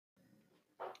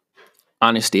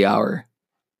honesty hour.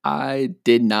 I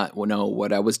did not know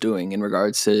what I was doing in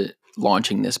regards to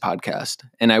launching this podcast,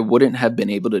 and I wouldn't have been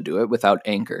able to do it without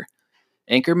Anchor.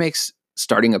 Anchor makes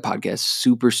starting a podcast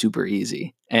super, super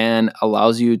easy and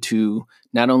allows you to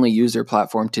not only use their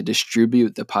platform to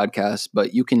distribute the podcast,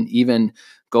 but you can even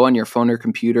go on your phone or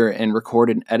computer and record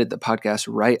and edit the podcast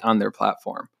right on their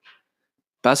platform.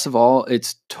 Best of all,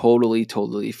 it's totally,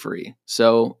 totally free.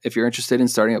 So if you're interested in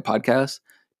starting a podcast,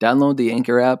 download the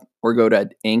Anchor app or go to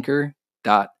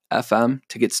anchor.fm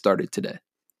to get started today.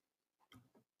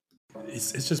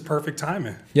 It's just perfect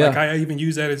timing. Yeah. Like I even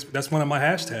use that as, that's one of my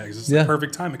hashtags. It's the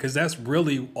perfect timing, because that's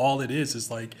really all it is.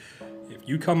 It's like, if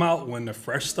you come out when the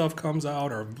fresh stuff comes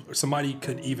out, or somebody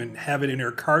could even have it in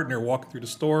their cart and they're walking through the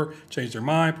store, change their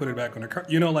mind, put it back on their cart.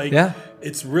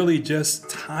 It's really just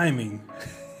timing.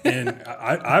 And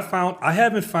I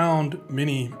haven't found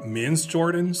many men's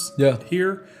Jordans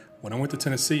here. When I went to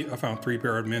Tennessee, I found 3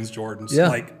 pair of men's Jordans,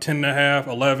 like 10 and a half,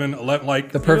 11,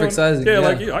 like the perfect sizing. Yeah,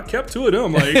 like I kept 2 of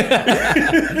them. Like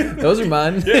those are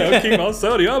mine. I'll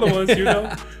sell the other ones,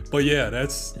 But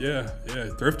that's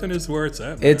thrifting is where it's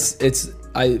at.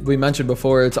 Man. We mentioned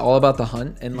before, it's all about the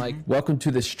hunt. And welcome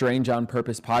to the Strange on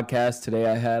Purpose podcast. Today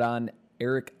I had on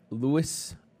Eric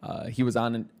Lewis. He was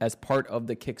on as part of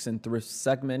the Kicks and Thrifts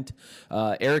segment.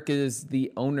 Eric is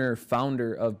the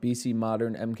founder of BC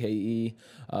Modern MKE,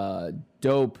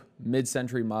 dope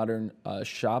mid-century modern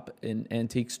shop and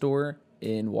antique store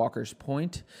in Walker's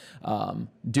Point.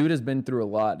 Dude has been through a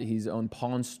lot. He's owned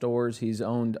pawn stores. He's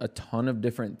owned a ton of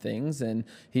different things, and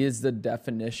he is the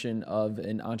definition of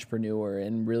an entrepreneur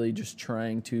and really just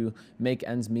trying to make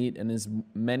ends meet in as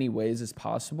many ways as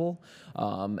possible.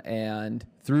 And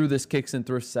through this Kicks and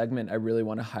Thrifts segment, I really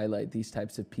want to highlight these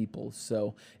types of people.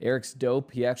 So Eric's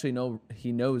dope. He actually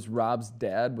knows Rob's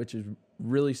dad, which is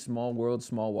really small world,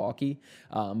 small walkie.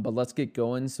 But let's get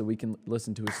going so we can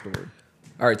listen to his story.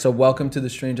 All right, so welcome to the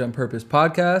Strange on Purpose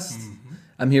podcast. Mm-hmm.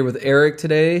 I'm here with Eric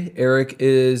today. Eric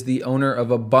is the owner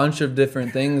of a bunch of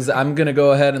different things. I'm going to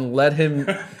go ahead and let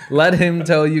him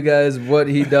tell you guys what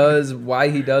he does, why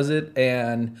he does it,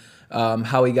 and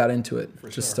how he got into it.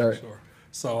 Start. For sure.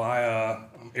 So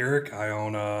I'm Eric.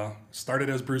 I started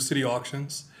as Brew City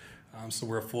Auctions. So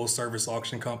we're a full service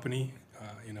auction company.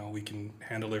 We can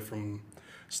handle it from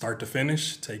start to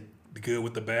finish, take the good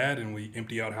with the bad, and we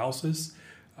empty out houses.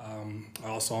 I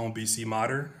also own BC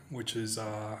Modern, which is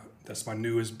that's my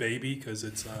newest baby, because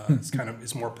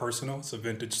it's more personal. It's a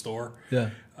vintage store. Yeah.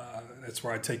 That's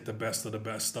where I take the best of the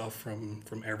best stuff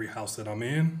from every house that I'm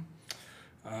in.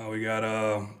 We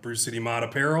got Brew City Mod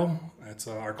Apparel. That's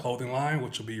our clothing line,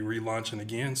 which will be relaunching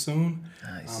again soon.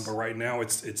 Nice. But right now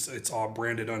it's all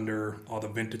branded under all the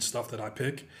vintage stuff that I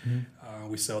pick. Mm-hmm.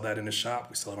 We sell that in the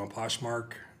shop. We sell it on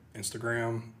Poshmark,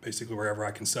 Instagram, basically wherever I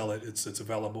can sell it. It's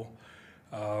available.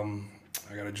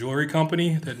 I got a jewelry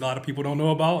company that a lot of people don't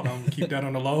know about, and I'm gonna keep that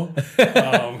on the low.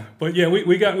 But yeah,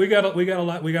 we got a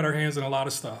lot. We got our hands in a lot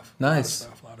of stuff. Nice.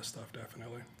 A lot of stuff,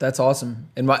 definitely. That's awesome.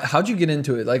 And how'd you get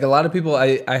into it? Like, a lot of people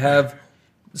I have.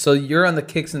 So you're on the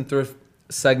Kicks and Thrift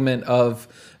segment of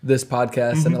this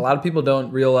podcast, mm-hmm. and a lot of people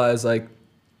don't realize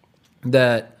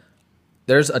that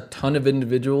there's a ton of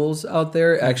individuals out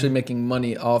there mm-hmm. actually making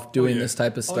money off doing this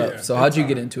type of stuff. So how'd you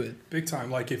get into it? Big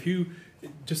time. Like, if you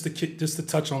just to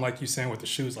touch on, like you saying with the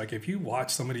shoes, like if you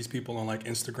watch some of these people on like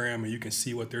Instagram and you can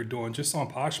see what they're doing just on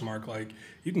Poshmark, like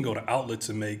you can go to outlets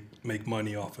and make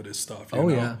money off of this stuff. You know?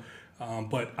 Yeah.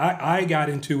 But I got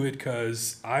into it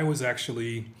because I was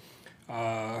actually,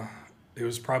 it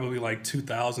was probably like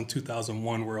 2000,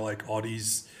 2001 where like all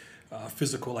these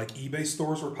physical like eBay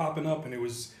stores were popping up, and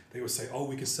they would say, oh,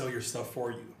 we can sell your stuff for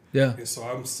you. Yeah. And so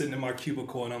I'm sitting in my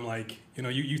cubicle and I'm like,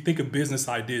 you think of business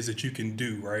ideas that you can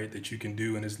do, right? That you can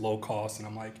do and it's low cost. And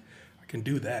I'm like, I can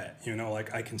do that.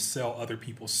 Like I can sell other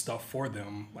people's stuff for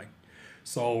them. Like,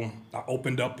 so I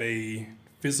opened up a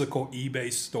physical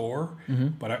eBay store, mm-hmm.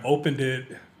 but I opened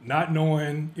it not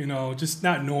knowing, just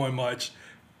not knowing much,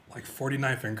 like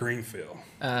 49th and Greenfield.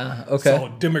 Okay. So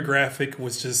demographic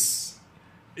was just...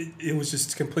 It was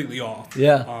just completely off.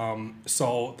 Yeah.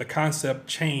 So the concept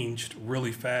changed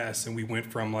really fast, and we went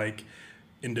from like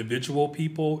individual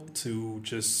people to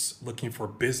just looking for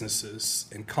businesses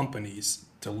and companies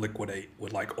to liquidate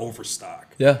with like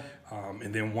overstock. Yeah.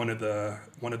 And then one of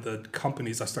the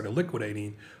companies I started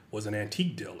liquidating was an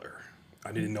antique dealer.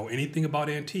 I didn't know anything about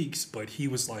antiques, but he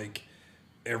was like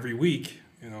every week,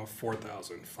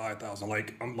 $4,000, $5,000.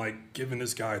 Like I'm like giving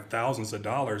this guy thousands of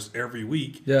dollars every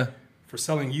week. Yeah. For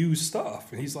selling used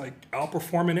stuff, and he's like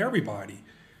outperforming everybody,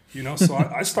 So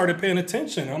I started paying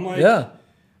attention. I'm like, yeah,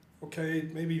 okay,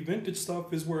 maybe vintage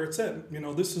stuff is where it's at. You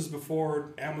know, this is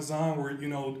before Amazon, where, you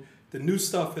know, the new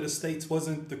stuff in the States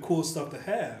wasn't the cool stuff to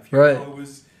have. You right. know,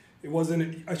 it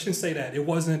wasn't, I shouldn't say that. It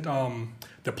wasn't,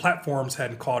 the platforms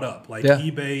hadn't caught up, like yeah.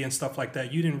 eBay and stuff like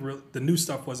that. You didn't really, the new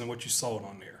stuff wasn't what you sold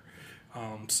on there.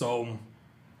 So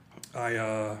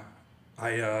I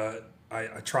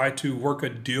tried to work a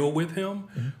deal with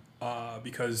him.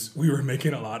 Because we were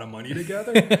making a lot of money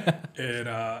together,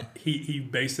 and he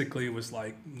basically was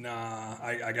like, nah,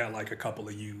 I got like a couple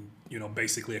of you know,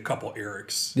 basically a couple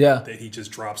Erics that he just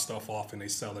drops stuff off and they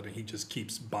sell it, and he just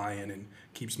keeps buying and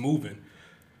keeps moving.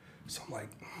 So I'm like,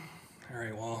 all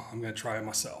right, well, I'm gonna try it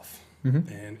myself,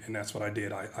 and that's what I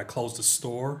did. I closed the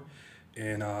store,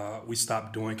 and we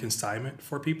stopped doing consignment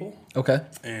for people. Okay.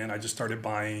 And I just started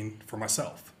buying for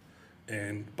myself.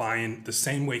 And buying the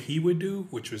same way he would do,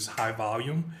 which was high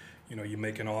volume. You know, you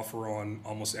make an offer on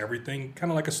almost everything, kind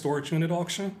of like a storage unit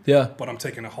auction. Yeah. But I'm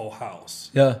taking a whole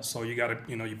house. Yeah. So you got to,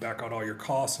 you know, you back out all your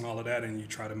costs and all of that, and you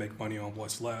try to make money on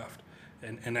what's left.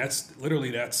 And that's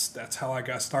literally that's how I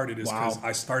got started. Is because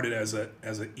I started as an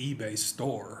eBay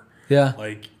store. Yeah.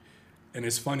 Like, and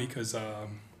it's funny because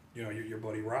you know, your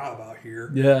buddy Rob out here.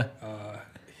 Yeah.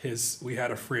 We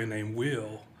had a friend named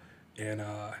Will. And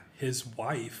his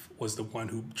wife was the one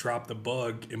who dropped the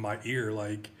bug in my ear.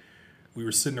 Like, we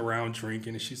were sitting around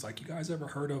drinking, and she's like, "You guys ever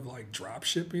heard of like drop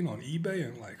shipping on eBay?"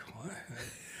 And I'm like, "What?"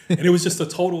 And it was just a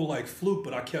total like fluke,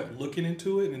 but I kept looking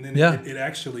into it, and then it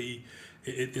actually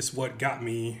it's what got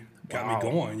me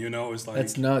going. You know, it's like,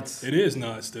 that's nuts. It is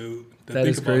nuts, dude. That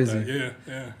is crazy.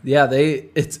 That. Yeah.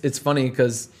 It's funny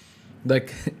because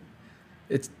like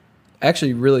it's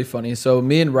actually really funny. So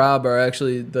me and Rob are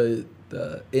actually the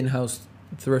in-house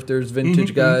thrifters,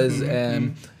 vintage guys,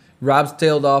 and Rob's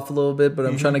tailed off a little bit, but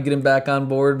I'm trying to get him back on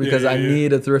board because I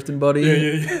need a thrifting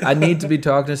buddy. I need to be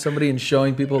talking to somebody and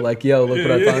showing people like, yo, look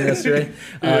what I found yesterday.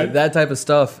 That type of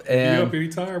stuff. And you up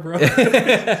anytime, bro.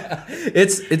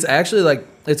 It's actually like,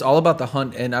 it's all about the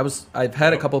hunt. And I've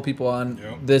had a couple people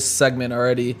on this segment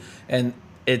already, and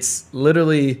it's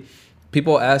literally,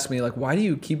 people ask me like, why do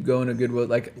you keep going to Goodwill?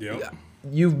 Like,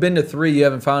 you've been to 3, you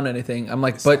haven't found anything. I'm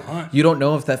like, but you don't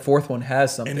know if that 4th one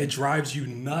has something. And it drives you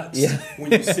nuts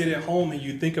when you sit at home and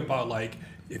you think about like,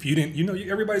 if you didn't, you know,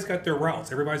 everybody's got their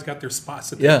routes. Everybody's got their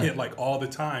spots that they hit like all the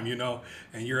time, you know,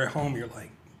 and you're at home, you're like,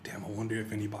 damn, I wonder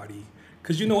if anybody,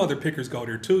 because you know other pickers go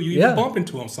there too. You even bump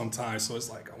into them sometimes. So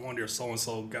it's like, I wonder if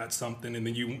so-and-so got something. And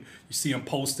then you see them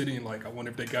posted and you're like, I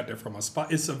wonder if they got there from a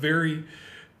spot. It's a very...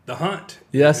 The hunt.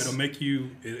 Yes. It'll make you,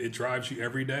 it drives you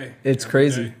every day. It's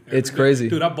crazy. It's crazy.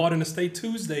 Dude, I bought an estate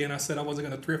Tuesday and I said I wasn't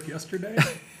going to thrift yesterday.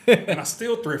 And I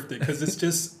still thrifted because it's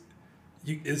just,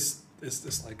 it's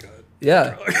like a.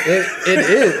 Yeah, it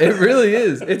is. It really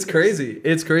is. It's crazy.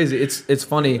 It's crazy. It's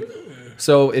funny.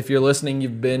 So if you're listening,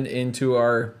 you've been into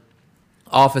our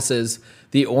offices,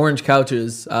 the orange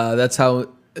couches. That's how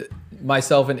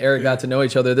myself and Eric got to know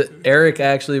each other. Eric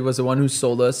actually was the one who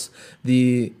sold us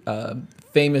the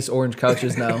famous orange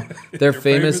couches now. They're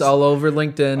famous all over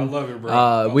LinkedIn. I love it,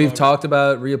 bro. We've talked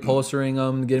about reupholstering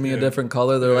them, getting me a different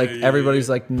color. They're like, everybody's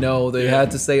like, no, they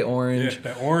had to say orange. Yeah,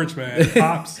 that orange, man. It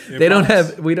pops.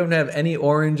 We don't have any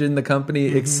orange in the company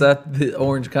except the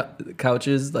orange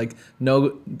couches. Like,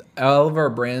 no, all of our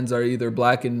brands are either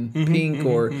black and pink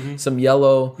or some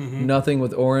yellow, nothing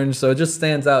with orange. So it just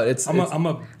stands out. I'm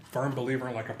a firm believer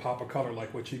in like a pop of color,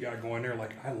 like what you got going there.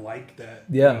 Like, I like that.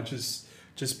 Yeah. You know,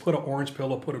 just put an orange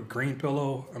pillow, put a green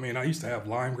pillow. I mean, I used to have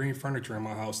lime green furniture in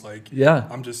my house. Like,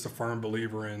 I'm just a firm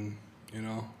believer in, you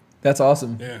know. That's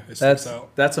awesome. Yeah, it sticks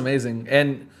out. That's amazing.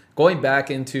 And going back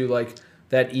into like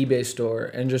that eBay store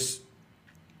and just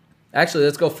actually,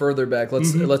 let's go further back.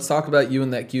 Let's talk about you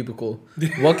in that cubicle.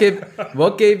 What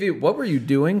gave you? What were you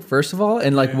doing first of all?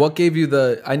 And like, what gave you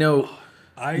the? I know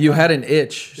you had an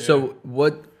itch. Yeah. So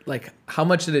what? Like, how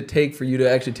much did it take for you to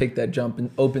actually take that jump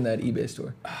and open that eBay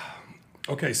store?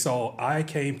 Okay, so I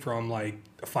came from like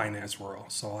the finance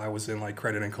world. So I was in like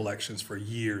credit and collections for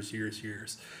years.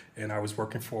 And I was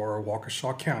working for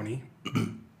Waukesha County,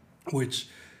 which,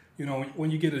 you know,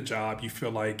 when you get a job, you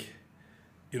feel like,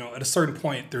 you know, at a certain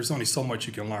point, there's only so much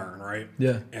you can learn, right?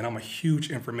 Yeah. And I'm a huge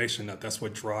information nut. That's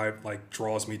what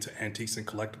draws me to antiques and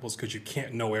collectibles, because you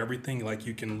can't know everything. Like,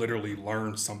 you can literally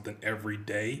learn something every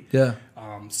day. Yeah.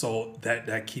 So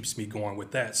that keeps me going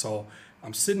with that. So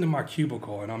I'm sitting in my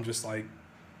cubicle and I'm just like,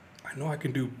 I know I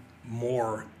can do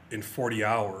more in 40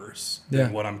 hours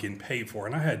than what I'm getting paid for.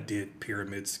 And I did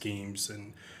pyramid schemes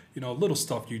and, you know, little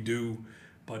stuff you do,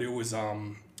 but it was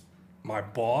my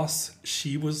boss,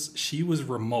 she was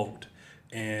remote,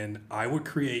 and I would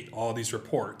create all these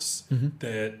reports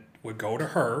that would go to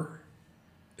her,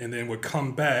 and then would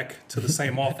come back to the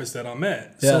same office that I'm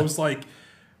at. Yeah. So it was like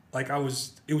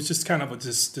it was just kind of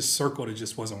this circle that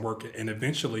just wasn't working. And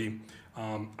eventually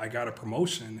I got a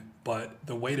promotion, but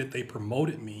the way that they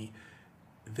promoted me,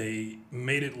 they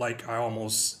made it like I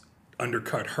almost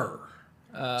undercut her.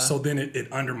 So then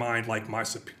it undermined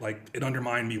it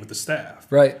undermined me with the staff.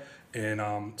 Right. And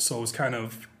so it was kind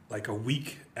of like a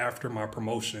week after my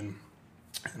promotion,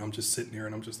 and I'm just sitting there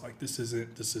and I'm just like, this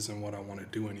isn't what I want to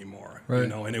do anymore. Right. You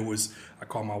know, and I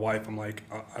called my wife, I'm like,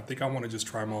 I think I want to just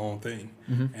try my own thing.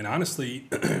 And honestly,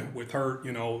 with her,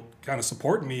 you know, kind of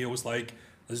supporting me, it was like,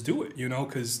 let's do it, you know,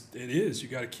 because you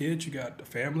got a kid, you got a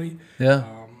family. Yeah.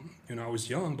 You know, I was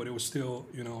young, but it was still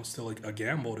a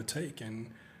gamble to take. And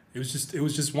it was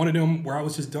just one of them where I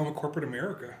was just done with corporate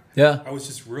America. Yeah. I was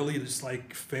just really just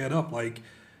like fed up, like,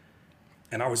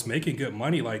 and I was making good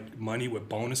money, like money with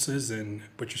bonuses,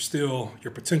 but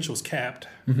your potential's capped.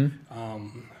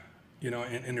 You know,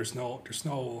 and there was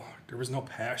no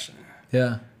passion.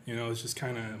 Yeah. You know, it's just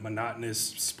kind of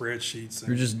monotonous spreadsheets.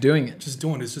 You're just doing it. Just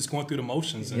going through the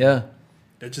motions. And Yeah.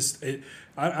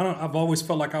 I've always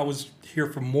felt like I was here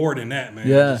for more than that, man.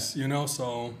 Yeah. Just, you know,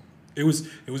 so it was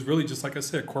really just like I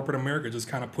said, corporate America just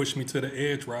kind of pushed me to the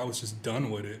edge where I was just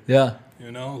done with it. Yeah.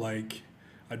 You know, like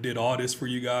I did all this for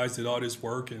you guys, did all this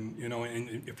work, and you know,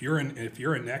 and if you're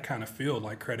in that kind of field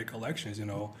like credit collections, you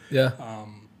know, Yeah.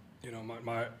 you know,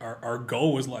 our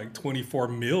goal was like 24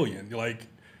 million. Like,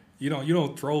 you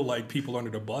don't throw like people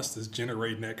under the bus that's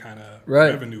generating that kind of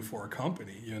revenue for a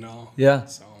company, you know. Yeah.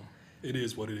 So it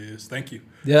is what it is. Thank you.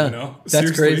 Yeah. You know,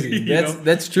 that's crazy.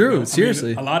 That's true. You know,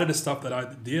 seriously. I mean, a lot of the stuff that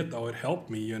I did though, it helped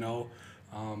me. You know,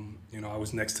 I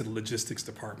was next to the logistics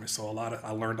department, so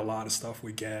I learned a lot of stuff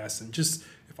with gas and just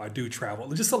if I do travel,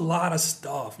 just a lot of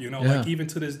stuff. You know, like even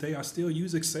to this day, I still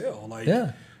use Excel. Like,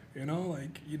 you know,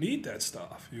 like you need that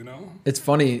stuff. You know, it's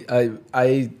funny.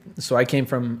 So I came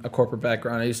from a corporate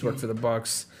background. I used to work for the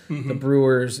Bucks, the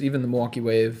Brewers, even the Milwaukee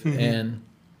Wave, and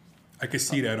I could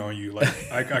see that on you.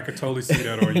 Like I could totally see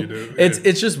that on you, dude.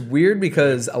 It's just weird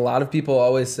because a lot of people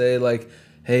always say like,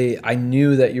 hey, I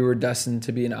knew that you were destined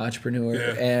to be an entrepreneur.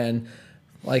 And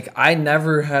like, I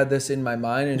never had this in my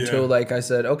mind until like I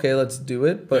said, okay, let's do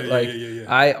it. But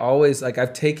I always, like,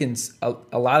 I've taken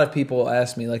a lot of people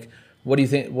ask me like, what do you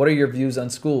think? What are your views on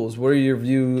schools? What are your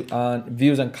views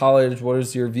on college? What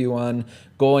is your view on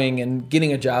going and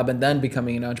getting a job and then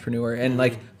becoming an entrepreneur? And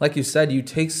like you said, you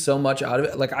take so much out of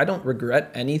it. Like, I don't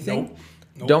regret anything.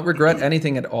 Nope. Don't regret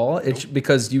anything at all. It's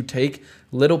because you take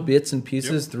little bits and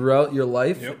pieces throughout your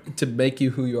life to make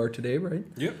you who you are today, right?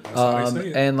 Yep. That's how I say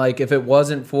it. And like, if it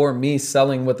wasn't for me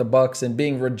selling with the Bucks and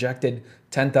being rejected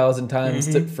 10,000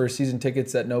 times for season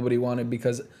tickets that nobody wanted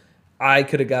because I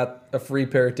could have got a free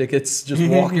pair of tickets just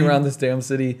walking around this damn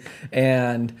city.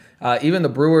 And even the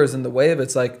Brewers and the Wave,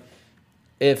 it's like,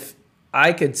 if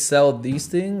I could sell these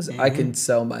things, I can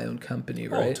sell my own company,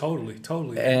 right? Oh,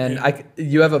 totally. And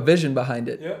you have a vision behind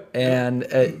it. Yep. And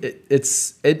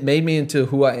it made me into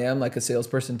who I am, like a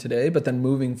salesperson today. But then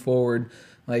moving forward,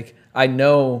 like, I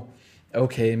know,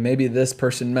 okay, maybe this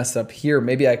person messed up here.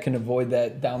 Maybe I can avoid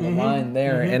that down the line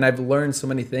there. And I've learned so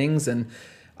many things. And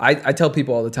I tell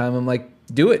people all the time, I'm like,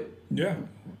 do it. Yeah.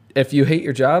 If you hate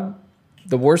your job,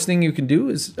 the worst thing you can do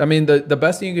is, I mean, the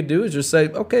best thing you could do is just say,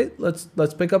 okay, let's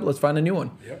pick up, let's find a new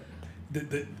one. Yep.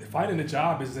 The finding a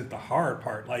job isn't the hard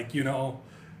part. Like, you know,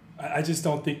 I just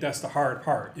don't think that's the hard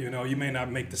part. You know, you may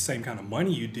not make the same kind of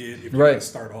money you did if you got to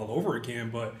start all over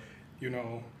again, but, you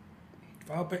know,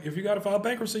 if you got to file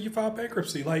bankruptcy, you file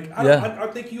bankruptcy. Like, I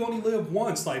think you only live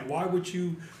once. Like, why would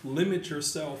you limit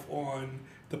yourself on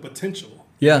the potential?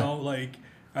 You know, like,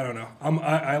 I don't know.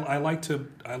 I like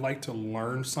to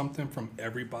learn something from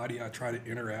everybody I try to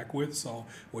interact with. So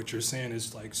what you're saying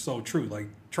is like so true. Like,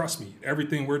 trust me,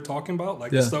 everything we're talking about,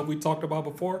 like the stuff we talked about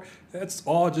before, that's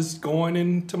all just going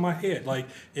into my head. Like,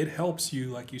 it helps you,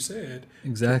 like you said,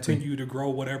 continue to grow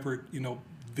whatever, you know,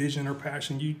 vision or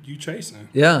passion you chasing.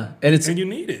 Yeah, and you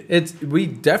need it. We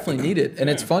definitely need it, and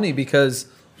it's funny because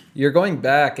you're going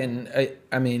back, and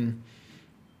I mean,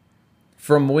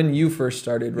 from when you first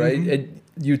started, right?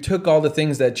 You took all the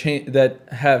things that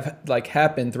have like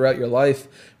happened throughout your life,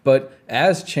 but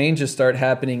as changes start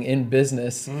happening in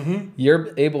business,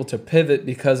 you're able to pivot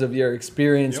because of your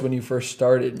experience when you first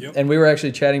started. And we were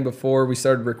actually chatting before we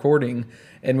started recording,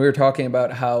 and we were talking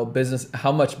about how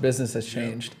much business has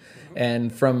changed,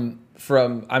 and from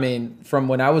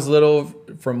when I was little,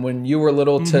 from when you were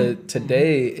little to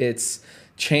today, it's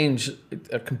changed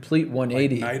a complete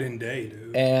 180. Like night and day,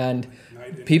 dude. And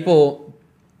people.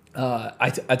 I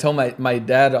tell my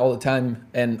dad all the time,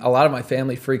 and a lot of my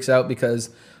family freaks out because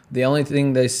the only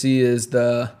thing they see is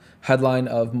the headline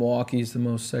of Milwaukee's the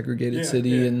most segregated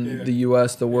city in the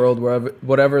U.S., the world,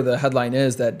 whatever the headline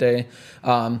is that day.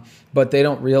 But they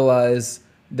don't realize,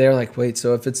 they're like, wait,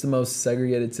 so if it's the most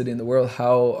segregated city in the world,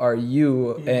 how are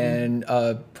you and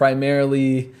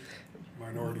primarily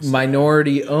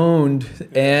minority owned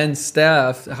and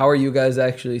staffed, how are you guys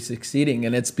actually succeeding?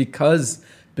 And it's because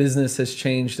business has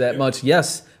changed that much.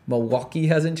 Yes, Milwaukee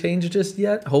hasn't changed just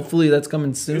yet. Hopefully that's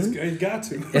coming soon. It's got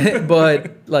to.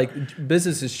 But like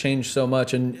business has changed so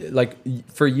much, and like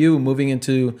for you moving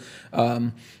into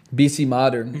BC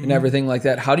Modern and everything like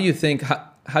that, how do you think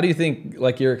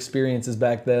like your experiences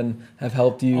back then have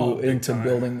helped you into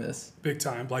building this? Big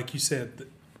time. Like you said,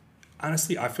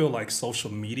 honestly, I feel like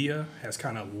social media has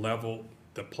kind of leveled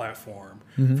the platform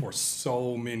for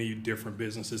so many different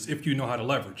businesses if you know how to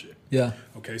leverage it. Yeah.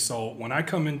 Okay, so when I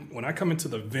come into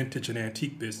the vintage and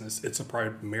antique business, it's a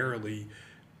primarily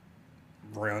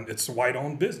it's a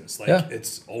white-owned business. Like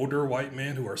it's older white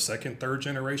men who are second, third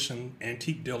generation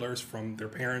antique dealers from their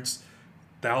parents,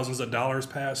 thousands of dollars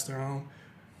passed down,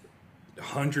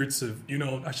 hundreds of,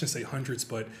 I shouldn't say hundreds,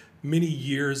 but many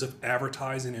years of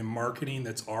advertising and marketing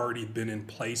that's already been in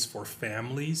place for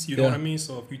families. You know what I mean?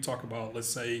 So if you talk about, let's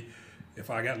say,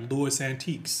 if I got Lewis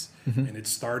Antiques and it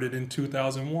started in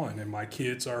 2001 and my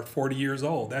kids are 40 years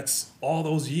old, that's all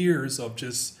those years of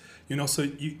just, so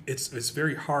it's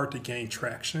very hard to gain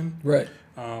traction. Right.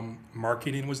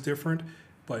 Marketing was different,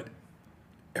 but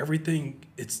everything,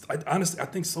 honestly, I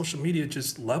think social media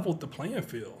just leveled the playing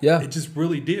field. Yeah. It just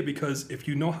really did, because if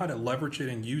you know how to leverage it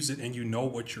and use it and you know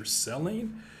what you're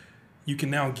selling, you can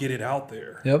now get it out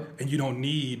there. Yep. And you don't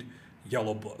need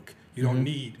Yellow Book. You don't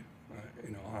need,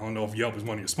 I don't know if Yelp is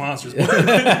one of your sponsors, but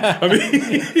I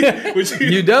mean, but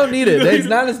you don't need it. It's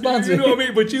not a sponsor. You know what I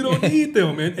mean? But you don't need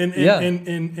them.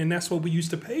 And that's what we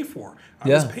used to pay for. I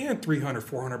was paying $300,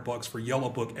 $400 for Yellow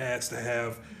Book ads to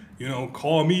have,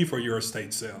 call me for your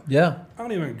estate sale. Yeah. I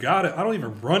don't even got it. I don't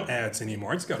even run ads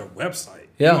anymore. I just got a website.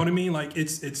 Yeah. You know what I mean? Like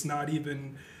it's not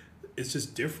even, it's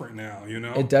just different now,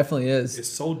 It definitely is. It's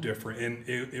so different. And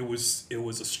it was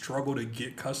a struggle to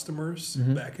get customers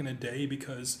back in the day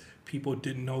because people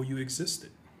didn't know you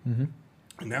existed. And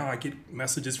now I get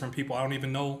messages from people I don't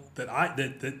even know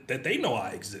that they know I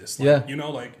exist. Like,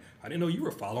 like I didn't know you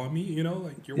were following me,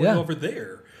 like you're way over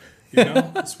there.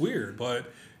 It's weird,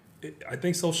 but I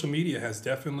think social media has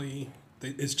definitely,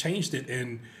 it's changed it.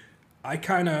 And I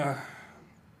kind of,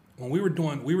 when we were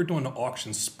doing the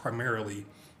auctions primarily,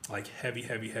 like heavy,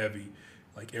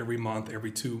 like every month,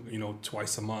 every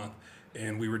twice a month.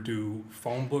 And we would do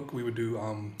phone book, we would do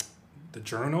the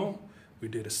journal, we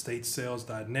did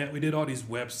estatesales.net, we did all these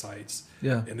websites.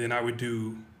 Yeah. And then I would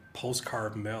do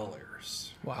postcard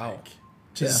mailers. Wow. Like,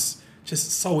 just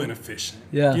so inefficient.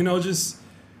 Yeah.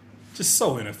 Just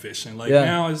so inefficient. Like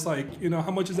now it's like,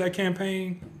 how much is that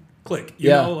campaign? Click. You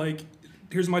know, like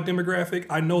here's my demographic.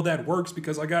 I know that works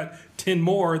because I got 10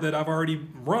 more that I've already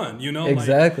run,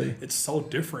 Exactly. Like, it's so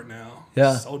different now.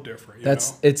 Yeah. It's so different.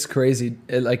 It's crazy.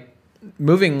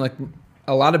 Moving like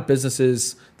a lot of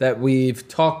businesses that we've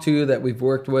talked to, that we've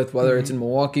worked with, whether it's in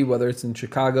Milwaukee, whether it's in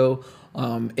Chicago,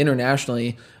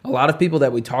 internationally, a lot of people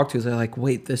that we talk to, they're like,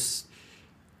 wait,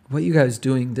 what you guys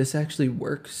doing, this actually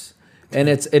works. And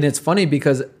it's funny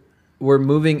because we're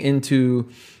moving into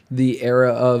the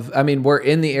era of, we're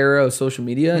in the era of social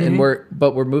media and we're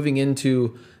moving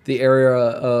into the era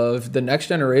of the next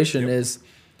generation is,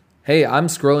 hey, I'm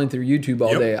scrolling through YouTube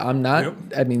all day. I'm not,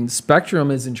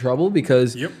 Spectrum is in trouble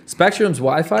because Spectrum's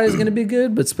Wi-Fi is going to be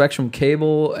good, but Spectrum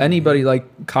cable, anybody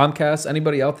like Comcast,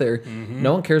 anybody out there,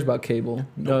 no one cares about cable.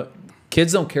 Nope. No,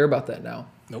 kids don't care about that now.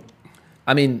 Nope.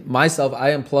 Myself,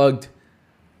 I unplugged.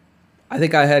 I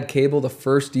think I had cable the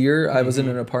first year I was in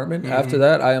an apartment. After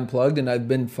that, I unplugged, and I've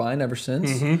been fine ever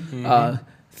since.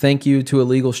 Thank you to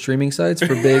illegal streaming sites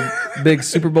for big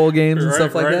Super Bowl games and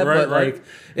stuff like that. But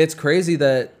it's crazy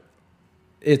that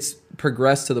it's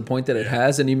progressed to the point that it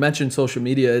has. And you mentioned social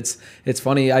media. It's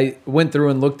funny. I went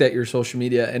through and looked at your social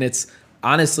media, and it's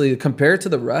honestly, compared to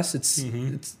the rest,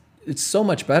 it's so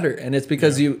much better. And it's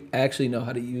because you actually know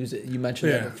how to use it. You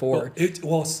mentioned that before.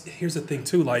 Well, here's the thing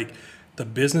too. Like, the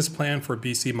business plan for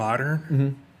BC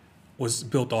Modern was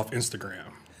built off Instagram.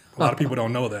 A lot of people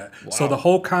don't know that. Wow. So the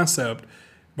whole concept,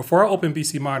 before I opened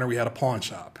BC Modern, we had a pawn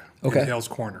shop in Hales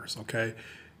Corners. Okay,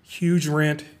 huge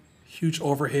rent, huge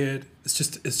overhead. It's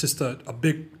just a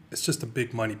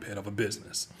big money pit of a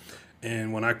business.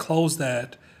 And when I closed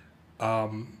that,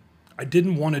 I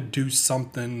didn't want to do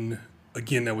something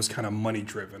again that was kind of money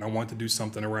driven. I wanted to do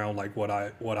something around like what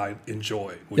I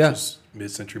enjoy, which is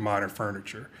mid-century modern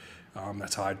furniture.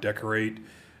 That's how I decorate,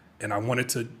 and I wanted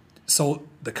to So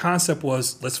the concept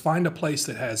was, let's find a place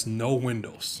that has no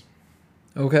windows.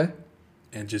 Okay.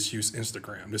 And just use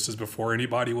Instagram. This is before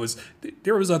anybody was.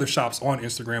 There was other shops on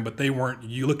Instagram, but they weren't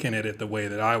you looking at it the way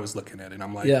that I was looking at it.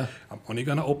 I'm like, I'm only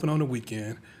gonna open on the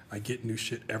weekend. I get new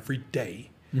shit every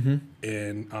day,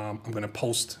 and I'm gonna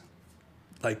post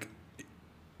like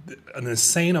an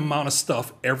insane amount of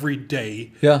stuff every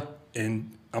day. Yeah.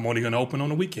 And I'm only gonna open on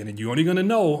the weekend, and you're only gonna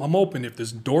know I'm open if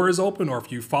this door is open or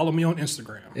if you follow me on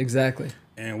Instagram. Exactly.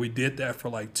 And we did that for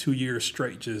like 2 years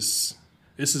straight.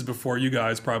 This is before you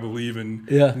guys probably even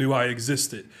knew I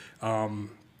existed. And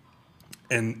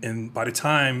by the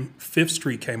time Fifth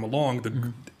Street came along,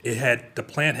 the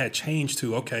plan had changed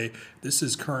to, okay, this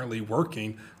is currently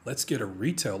working. Let's get a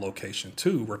retail location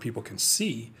too where people can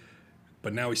see.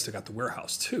 But now we still got the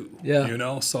warehouse too. Yeah. You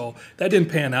know, so that didn't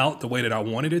pan out the way that I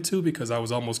wanted it to because I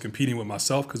was almost competing with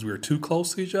myself because we were too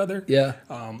close to each other. Yeah.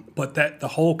 But the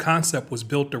whole concept was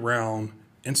built around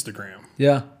Instagram.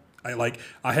 Yeah. I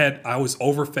was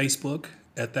over Facebook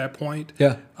at that point.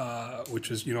 Yeah.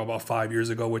 Which was, about 5 years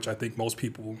ago, which I think most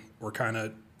people were kind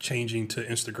of changing to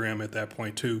Instagram at that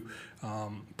point too.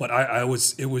 But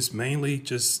it was mainly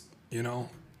just,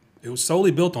 it was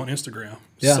solely built on Instagram.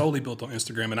 Yeah. Solely built on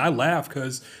Instagram. And I laugh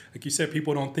because, like you said,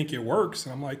 people don't think it works.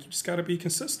 And I'm like, you just got to be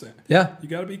consistent. Yeah. You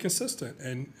got to be consistent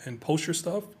and post your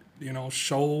stuff,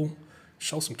 show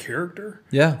some character.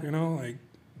 Yeah. Like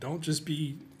don't just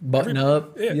be button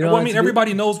up. Yeah.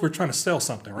 Everybody knows we're trying to sell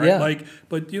something, right? Yeah.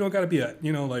 But you don't got to be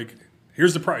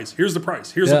here's the price, here's the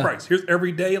price, here's the price, here's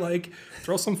every day. Like,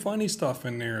 throw some funny stuff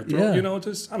in there.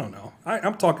 Just I don't know.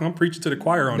 I'm preaching to the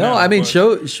choir on that. No, I mean,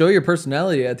 show your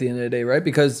personality at the end of the day, right?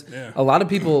 Because a lot of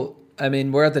people,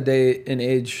 we're at the day and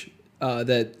age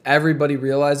that everybody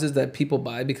realizes that people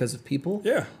buy because of people.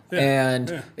 Yeah.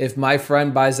 And if my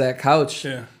friend buys that couch,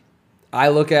 I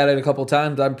look at it a couple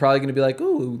times, I'm probably going to be like,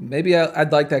 ooh, maybe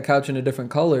I'd like that couch in a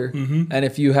different color. Mm-hmm. And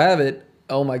if you have it,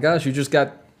 oh my gosh, you just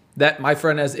got that. My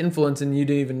friend has influence and you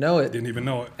didn't even know it.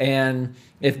 And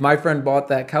if my friend bought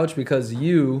that couch because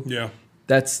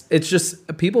it's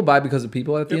just people buy because of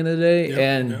people at the end of the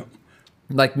day.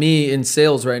 Like me in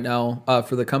sales right now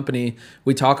for the company,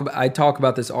 I talk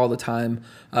about this all the time,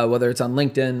 whether it's on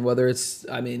LinkedIn, whether it's,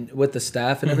 with the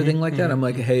staff and everything like that. I'm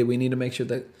like, hey, we need to make sure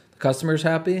that customer's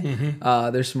happy.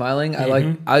 They're smiling.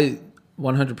 I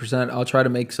 100%, I'll try to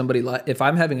make somebody laugh. If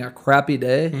I'm having a crappy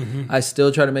day, I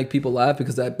still try to make people laugh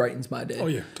because that brightens my day. Oh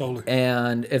yeah, totally.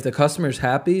 And if the customer's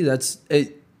happy, that's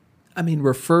it.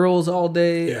 Referrals all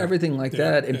day, everything like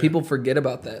that. And people forget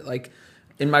about that. Like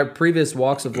in my previous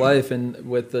walks of life and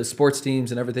with the sports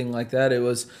teams and everything like that, it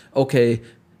was, okay,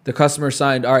 the customer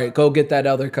signed. All right, go get that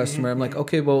other customer. I'm like,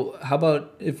 okay, well, how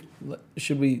about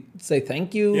should we say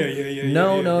thank you?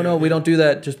 No, we don't do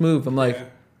that. Just move. I'm like,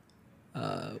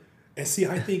 and see,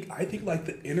 I think like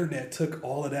the internet took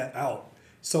all of that out.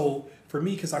 So for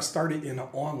me, because I started in an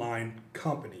online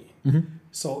company,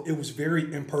 so it was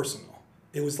very impersonal.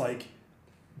 It was like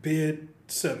bid,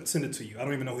 send it to you. I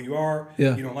don't even know who you are.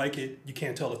 Yeah. You don't like it. You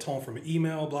can't tell the tone from an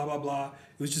email. Blah blah blah.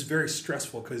 It was just very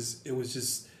stressful because it was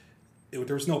just.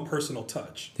 There was no personal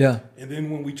touch. Yeah. And then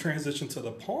when we transitioned to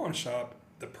the pawn shop,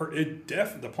 the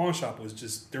pawn shop was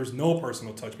just, there was no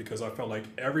personal touch because I felt like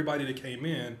everybody that came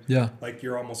in, like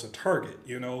you're almost a target,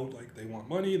 like they want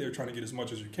money, they're trying to get as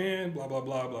much as you can, blah, blah,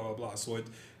 blah, blah, blah, blah. So it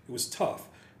was tough.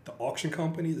 The auction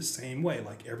company, the same way,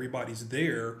 like everybody's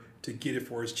there to get it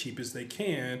for as cheap as they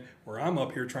can, where I'm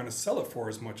up here trying to sell it for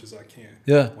as much as I can.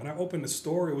 Yeah. When I opened the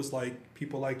store, it was like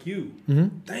people like you.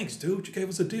 Thanks, dude, you gave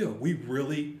us a deal. We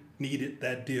really needed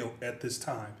that deal at this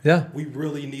time. Yeah. We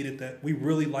really needed that. We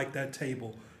really like that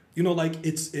table. Like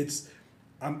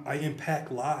I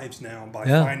impact lives now by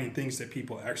finding things that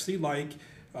people actually like.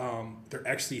 They're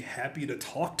actually happy to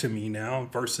talk to me now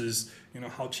versus,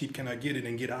 how cheap can I get it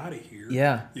and get out of here?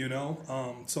 Yeah.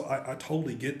 So I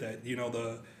totally get that.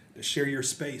 The share your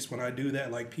space. When I do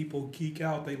that, like people geek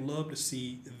out. They love to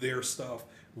see their stuff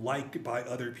liked by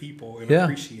other people and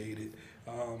appreciate it.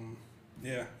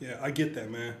 Yeah, I get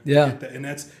that, man. Yeah. I get that. And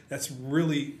that's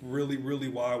really, really, really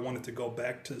why I wanted to go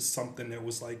back to something that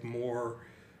was like more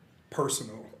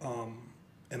personal.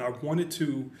 And I wanted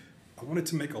to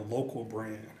make a local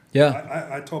brand. Yeah.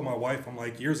 I told my wife, I'm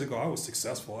like, years ago I was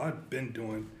successful. I'd been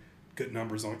doing good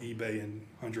numbers on eBay and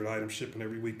 100 items shipping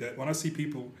every week. That when I see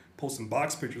people posting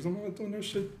box pictures, I'm not doing that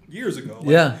shit years ago.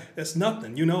 Like, that's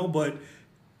nothing, but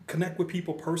connect with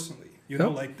people personally.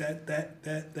 Like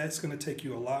that's going to take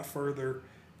you a lot further,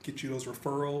 get you those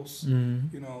referrals.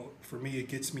 For me, it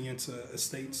gets me into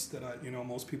estates that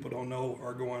most people don't know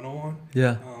are going on.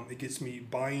 Yeah. It gets me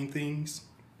buying things.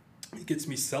 It gets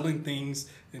me selling things,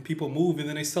 and people move, and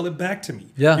then they sell it back to me.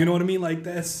 Yeah. You know what I mean? Like,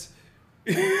 that's...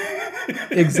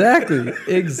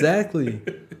 Exactly.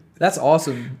 That's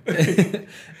awesome.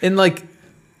 And like,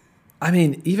 I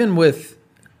mean, even with,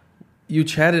 you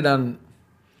chatted on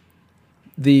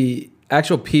the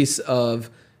actual piece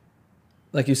of,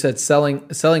 like you said,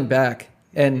 selling back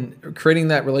and creating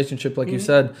that relationship, like you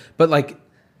said, but like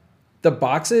the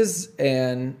boxes,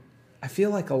 and I feel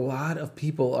like a lot of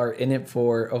people are in it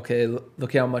for, okay,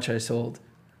 look how much I sold.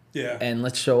 Yeah. And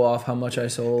let's show off how much I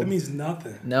sold. That means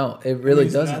nothing. No, it really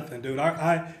doesn't. Nothing, dude.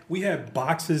 We had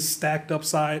boxes stacked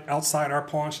outside our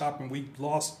pawn shop, and we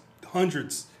lost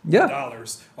hundreds of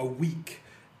dollars a week.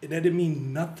 And that didn't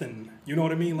mean nothing. You know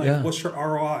what I mean? Like, what's your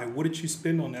ROI? What did you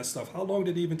spend on that stuff? How long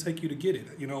did it even take you to get it?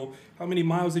 You know, how many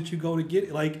miles did you go to get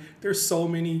it? Like, there's so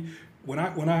many.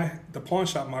 The pawn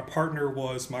shop, my partner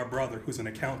was my brother, who's an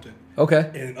accountant.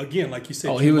 Okay. And again, like you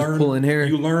said, he was pulling hair.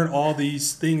 You learn all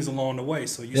these things along the way.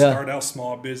 So you start out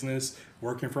small business,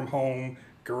 working from home,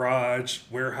 garage,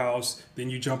 warehouse. Then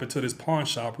you jump into this pawn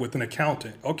shop with an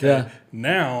accountant. Okay. Yeah.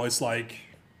 Now it's like,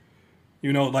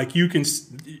 you know, like you can...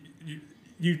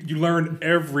 You learn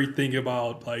everything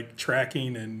about like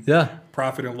tracking and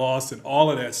profit and loss and all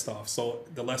of that stuff. So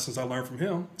the lessons I learned from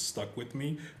him stuck with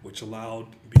me, which allowed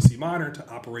BC Modern to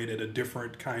operate at a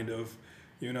different kind of,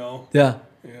 you know. Yeah.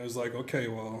 And it was like, okay,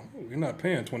 well, we're not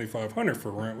paying $2,500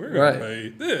 for rent. We're going to pay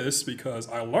this because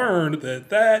I learned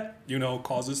that you know,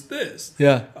 causes this.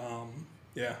 Yeah.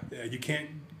 Yeah. You can't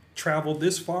travel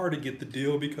this far to get the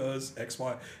deal because X,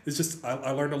 Y. It's just I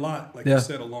learned a lot, like you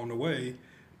said, along the way.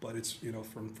 But it's, you know,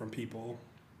 from people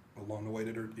along the way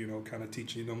that are, you know, kind of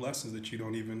teaching you them lessons that you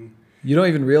don't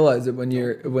even realize it when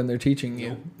they're teaching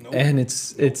you. Nope. And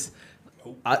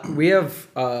we have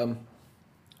a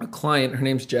client, her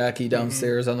name's Jackie,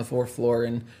 downstairs on the 4th floor,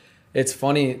 and it's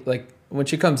funny, like when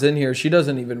she comes in here, she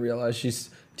doesn't even realize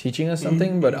she's teaching us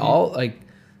something, but I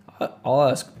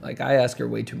ask her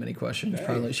way too many questions.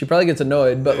 Probably she probably gets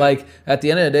annoyed, but like at the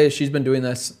end of the day, she's been doing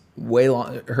this way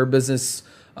long. Her business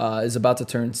is about to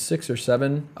turn 6 or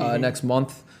 7 next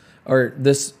month or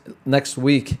this next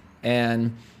week.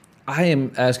 And I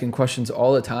am asking questions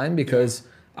all the time because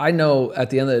I know at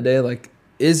the end of the day, like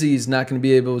Izzy's not going to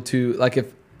be able to, like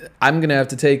if I'm going to have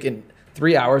to take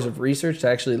 3 hours of research to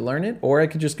actually learn it, or I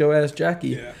could just go ask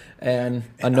Jackie and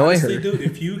annoy honestly, her. Dude,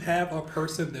 if you have a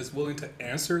person that's willing to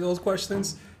answer those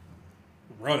questions,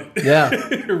 run it. Yeah.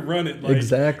 Run it. Like,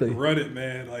 exactly. Run it,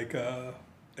 man. Like,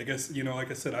 I guess, you know,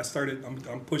 like I said,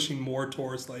 I'm pushing more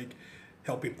towards like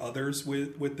helping others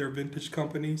with their vintage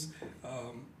companies.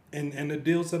 And the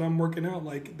deals that I'm working out,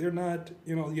 like they're not,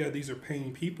 you know, these are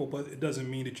paying people, but it doesn't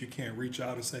mean that you can't reach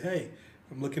out and say, hey,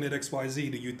 I'm looking at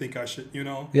XYZ. Do you think I should, you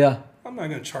know? Yeah. I'm not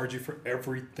going to charge you for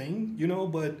everything, you know,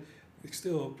 but you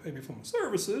still pay me for my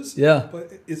services. Yeah.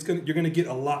 But you're going to get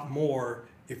a lot more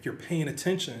if you're paying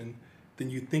attention than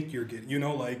you think you're getting, you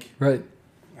know, like. Right.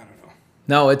 I don't know.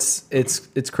 No,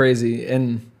 it's crazy.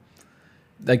 And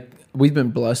like we've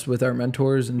been blessed with our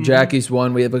mentors, and Jackie's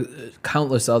one. We have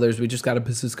countless others. We just got a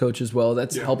business coach as well.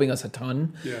 That's helping us a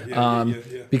ton.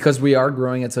 Because we are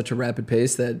growing at such a rapid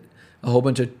pace that a whole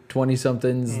bunch of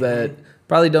 20-somethings that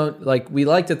probably don't, like, we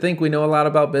like to think we know a lot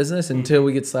about business until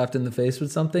we get slapped in the face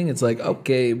with something. It's like,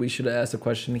 okay, we should have asked a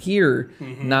question here,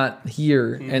 not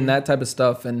here, and that type of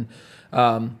stuff. And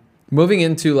moving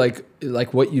into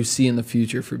like what you see in the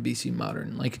future for BC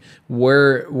Modern, like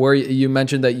where you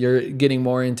mentioned that you're getting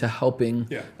more into helping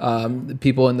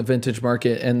people in the vintage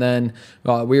market, and then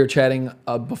we were chatting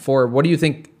before. What do you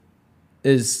think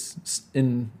is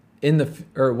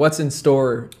what's in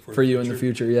store for you in the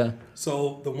future? Yeah.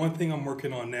 So the one thing I'm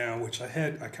working on now, which I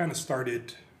kind of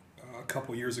started a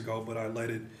couple years ago, but I let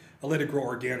it grow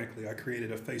organically. I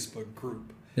created a Facebook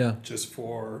group. Yeah. Just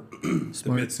for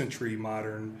the mid-century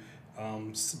modern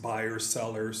buyers,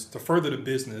 sellers, to further the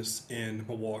business in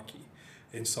Milwaukee.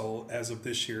 And so as of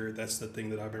this year, that's the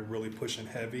thing that I've been really pushing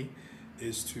heavy,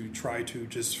 is to try to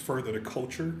just further the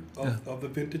culture of the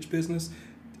vintage business.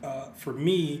 For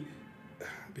me,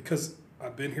 because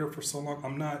I've been here for so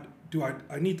long,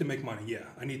 I need to make money. Yeah,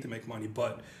 I need to make money,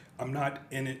 but I'm not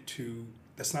in it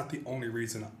that's not the only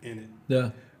reason I'm in it. Yeah.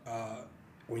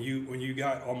 When you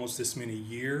got almost this many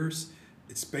years,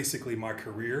 it's basically my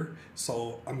career.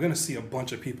 So I'm going to see a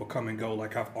bunch of people come and go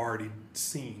like I've already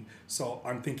seen. So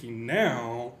I'm thinking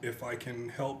now, if I can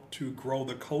help to grow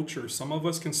the culture, some of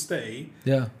us can stay,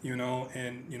 you know,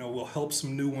 and, you know, we'll help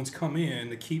some new ones come in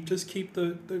to keep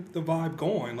the vibe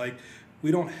going. Like, we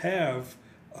don't have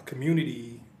a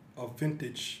community of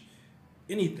vintage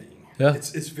anything. Yeah.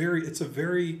 It's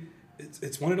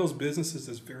one of those businesses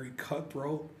that's very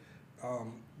cutthroat.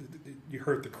 you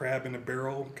heard the crab in the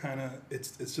barrel kind of.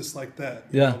 It's just like that.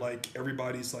 Yeah. You know, like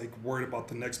everybody's like worried about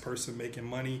the next person making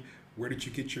money. Where did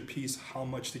you get your piece? How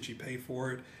much did you pay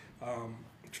for it?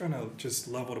 Trying to just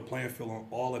level the playing field on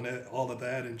all of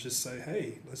that, and just say,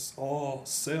 hey, let's all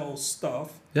sell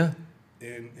stuff. Yeah.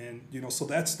 And you know, so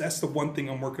that's the one thing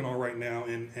I'm working on right now,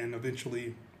 and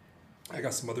eventually I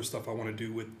got some other stuff I want to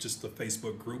do with just the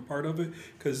Facebook group part of it,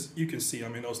 because you can see, I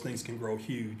mean, those things can grow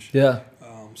huge. Yeah.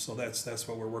 So that's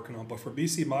what we're working on. But for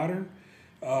BC Modern,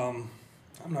 I'm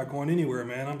not going anywhere,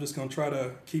 man. I'm just gonna try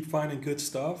to keep finding good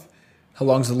stuff. How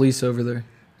long's the lease over there?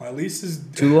 My lease is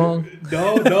too long.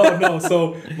 No.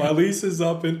 So my lease is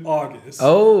up in August.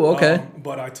 Oh, okay.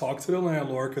 But I talked to the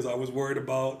landlord because I was worried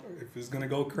about if it's gonna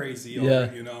go crazy.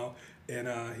 Yeah. You know, and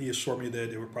he assured me that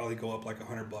it would probably go up like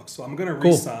 $100. So I'm gonna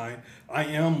resign. I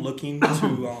am looking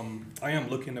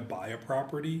to buy a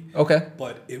property. Okay.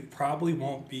 But it probably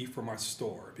won't be for my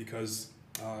store because,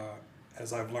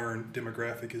 as I've learned,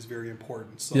 demographic is very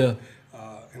important. So, yeah.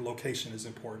 And location is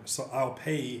important. So I'll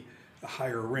pay a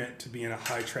higher rent to be in a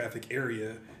high traffic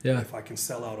area if I can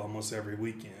sell out almost every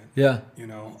weekend. Yeah. You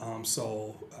know,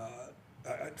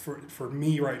 for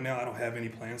me right now, I don't have any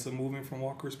plans of moving from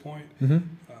Walker's Point. Mm-hmm.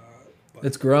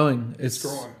 It's growing. It's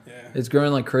growing. Yeah. It's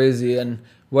growing like crazy, and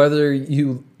whether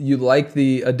you like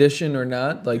the addition or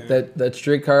not, like that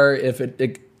streetcar, if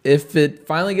it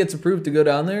finally gets approved to go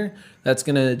down there, that's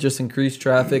gonna just increase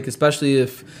traffic, especially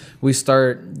if we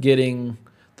start getting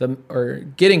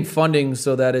funding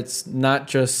so that it's not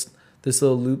just this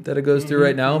little loop that it goes through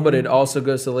right now, but it also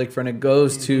goes to Lakefront. It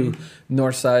goes to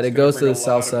North Side. It goes to the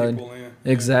South Side.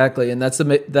 Exactly, and that's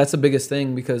the biggest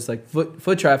thing, because like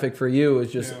foot traffic for you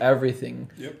is just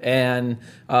everything. Yep. And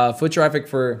foot traffic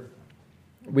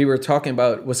we were talking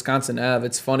about Wisconsin Ave.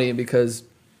 It's funny because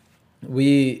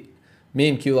me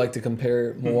and Q like to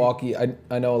compare Milwaukee.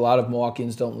 I know a lot of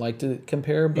Milwaukeeans don't like to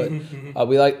compare, but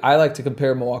I like to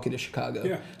compare Milwaukee to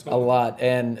Chicago a lot.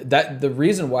 And that the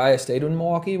reason why I stayed in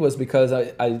Milwaukee was because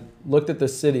I looked at the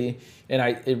city and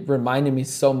it reminded me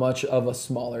so much of a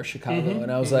smaller Chicago.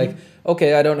 And I was like,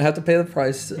 okay, I don't have to pay the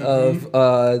price of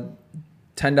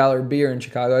 $10 beer in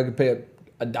Chicago. I could pay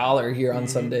 $1 here on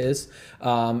some days,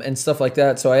 and stuff like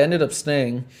that. So I ended up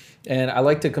staying, and I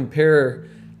like to compare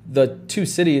the two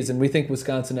cities, and we think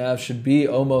Wisconsin Ave should be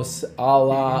almost a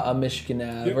la a Michigan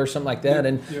Ave or something like that.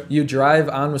 And you drive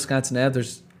on Wisconsin Ave,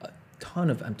 there's a ton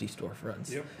of empty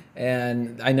storefronts.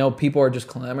 And I know people are just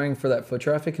clamoring for that foot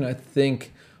traffic, and I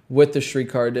think with the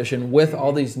streetcar addition, with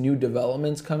all these new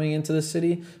developments coming into the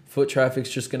city, foot traffic's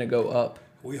just going to go up.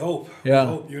 We hope. Yeah. We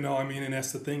hope, you know, I mean, and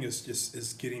that's the thing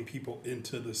is getting people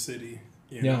into the city,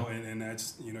 you know, and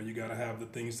that's, you know, you got to have the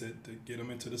things that get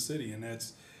them into the city, and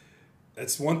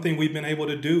that's one thing we've been able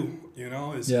to do, you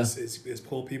know, is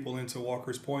pull people into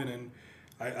Walker's Point. And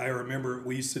I remember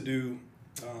we used to do,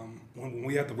 when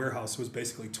we had the warehouse, it was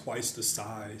basically twice the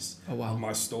size of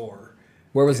my store.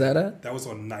 Where was that at? That was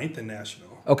on 9th and National.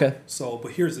 Okay. So,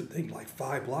 but here's the thing, like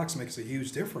 5 blocks makes a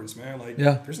huge difference, man. Like,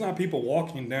 there's not people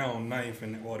walking down 9th,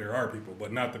 and well, there are people,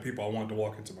 but not the people I want to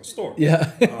walk into my store.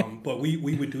 Yeah. But we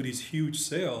would do these huge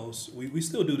sales. We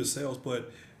still do the sales,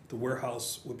 but the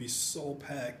warehouse would be so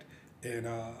packed. And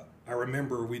I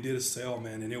remember we did a sale,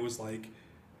 man, and it was like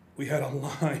we had a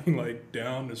line like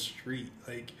down the street,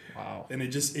 like, wow. And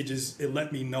it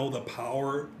let me know the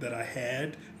power that I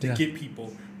had to get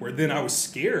people. Where then I was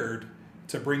scared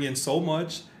to bring in so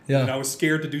much, and I was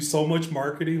scared to do so much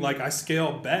marketing. Like I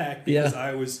scaled back because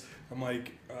I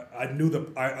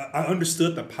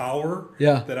understood the power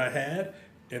that I had.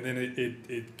 And then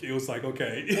it was like,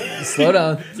 okay, slow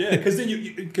down. because then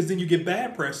you get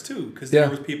bad press too, because there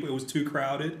was people. It was too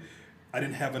crowded. I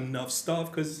didn't have enough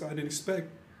stuff because I didn't expect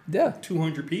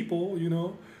 200 people, you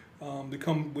know, to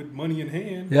come with money in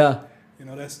hand. Yeah, you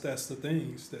know, that's the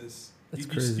things. That's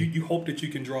crazy. You hope that you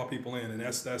can draw people in, and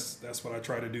that's what I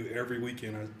try to do every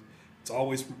weekend. It's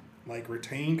always like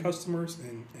retain customers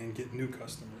and get new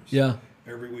customers. Yeah.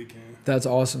 Every weekend. That's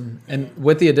awesome. And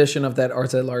with the addition of that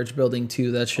Arts at Large building too,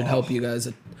 that should help you guys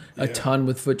a ton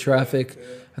with foot traffic.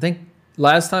 I think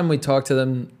last time we talked to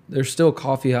them, there's still a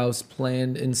coffee house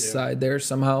planned inside there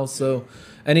somehow. So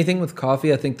anything with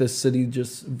coffee, I think the city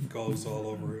just goes all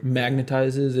over it.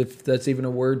 Magnetizes, if that's even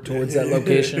a word, towards that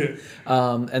location.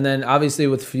 And then obviously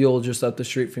with fuel just up the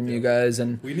street from you guys.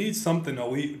 And we need something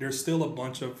though. There's still a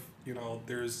bunch of, you know,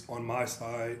 there's on my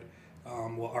side,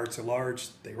 Arts at Large,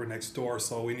 they were next door,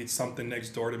 so we need something next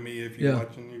door to me. If you're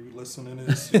watching, you're listening to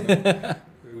this, you know,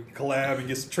 we collab and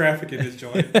get some traffic in this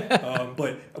joint.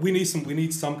 But we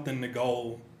need something to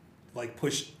go, like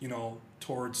push, you know,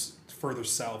 towards further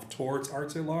south, towards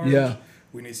Arts at Large. Yeah,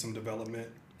 we need some development.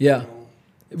 Yeah. You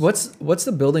know? What's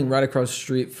the building right across the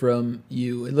street from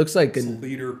you? It looks like it's a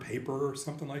Leader Paper or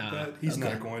something like that. He's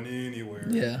not going anywhere.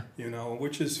 Yeah. You know,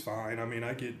 which is fine. I mean,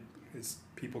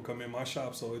 people come in my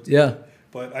shop, so it's yeah. good.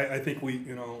 But I think we,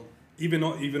 you know, even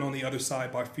on the other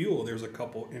side by Fuel, there's a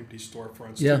couple empty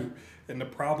storefronts too. And the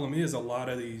problem is a lot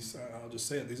of these, I'll just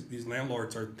say it, these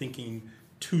landlords are thinking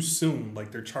too soon,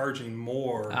 like they're charging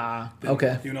more.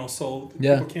 Okay. You know, so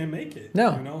people can't make it.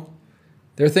 No. You know?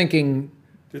 They're thinking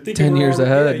 10 years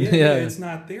already, ahead. Yeah, it's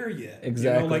not there yet.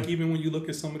 Exactly. You know, like even when you look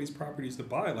at some of these properties to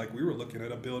buy, like we were looking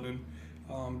at a building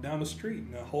down the street,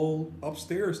 and the whole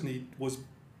upstairs was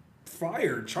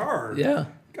charred. Yeah.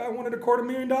 Guy wanted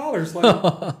 $250,000.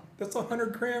 Like that's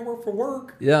 $100,000 worth of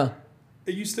work. Yeah.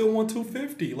 And you still want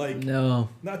 $250,000? Like no,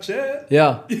 not yet.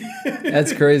 Yeah,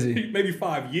 that's crazy. Maybe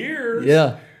 5 years.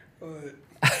 Yeah.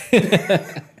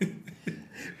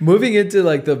 Moving into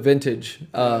like the vintage,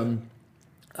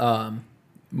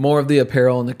 more of the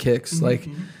apparel and the kicks. Like,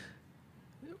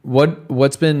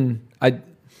 what's been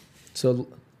So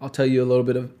I'll tell you a little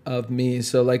bit of me.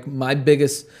 So like my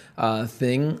biggest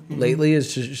thing lately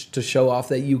is just to show off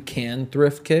that you can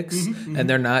thrift kicks, and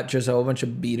they're not just a whole bunch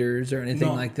of beaters or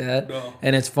anything like that. No.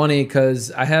 And it's funny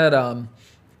because I had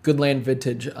Goodland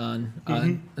Vintage on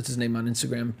that's his name on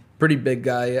Instagram. Pretty big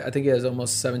guy. I think he has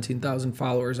almost 17,000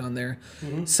 followers on there.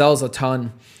 Sells a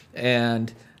ton.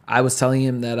 And I was telling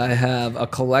him that I have a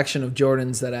collection of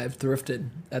Jordans that I've thrifted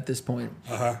at this point.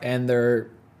 And they're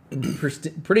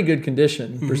pretty good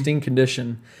condition, pristine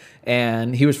condition.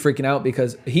 And he was freaking out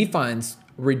because he finds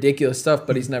ridiculous stuff,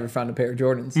 but he's never found a pair of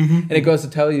Jordans. And it goes to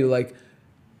tell you, like,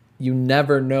 you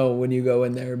never know when you go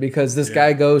in there because this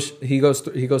guy goes to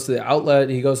the outlet,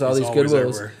 he goes to all these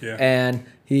Goodwills, and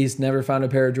he's never found a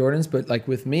pair of Jordans. But like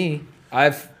with me,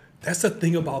 that's the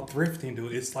thing about thrifting,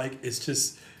 dude. It's like it's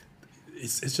just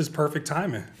perfect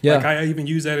timing. Yeah. Like I even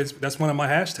use that's one of my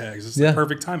hashtags. It's the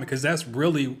perfect timing because that's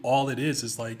really all it is.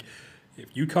 It's like if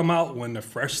you come out when the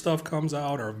fresh stuff comes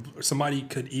out, or somebody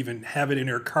could even have it in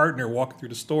their cart and they're walking through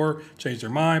the store, change their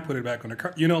mind, put it back on their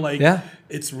cart. You know, like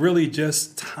it's really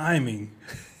just timing.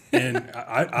 And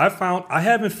I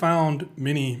haven't found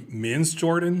many men's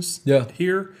Jordans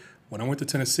here. When I went to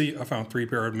Tennessee, I found 3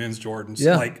 pair of men's Jordans,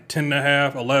 like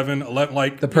 10.5, 11,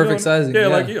 like the perfect sizing. Yeah,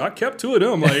 like I kept 2 of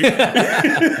them. Like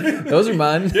those are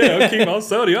mine. I'll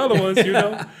sell the other ones, you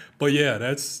know. But yeah,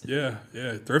 that's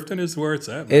thrifting is where it's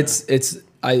at.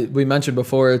 Man. We mentioned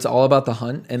before, it's all about the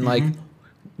hunt, and like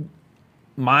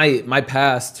my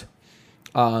past.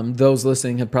 Those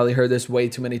listening have probably heard this way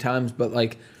too many times, but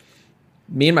like.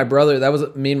 Me and my brother's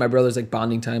like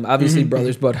bonding time. Obviously,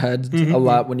 brothers butt heads a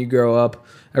lot when you grow up,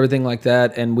 everything like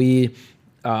that. And we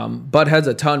butt heads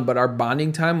a ton, but our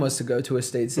bonding time was to go to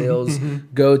estate sales,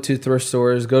 go to thrift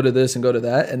stores, go to this and go to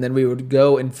that. And then we would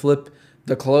go and flip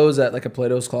the clothes at like a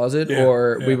Plato's Closet,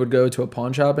 we would go to a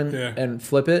pawn shop and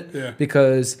flip it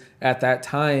because at that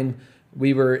time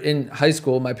we were in high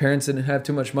school. My parents didn't have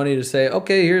too much money to say,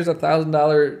 okay, here's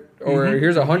 $1,000 or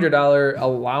here's $100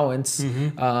 allowance.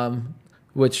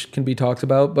 Which can be talked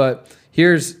about, but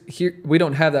here we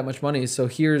don't have that much money, so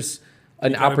here's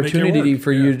an opportunity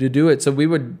for you to do it. So we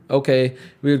would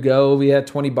go, we had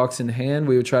 $20 in hand,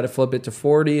 we would try to flip it to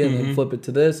 40 and then flip it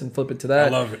to this and flip it to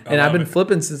that. I love it. And I've been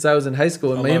flipping since I was in high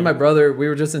school. And me and my brother, we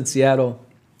were just in Seattle,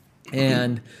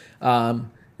 and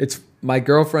my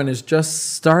girlfriend is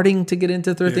just starting to get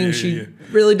into thrifting. She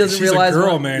really doesn't realize. She's a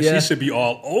girl, man. She should be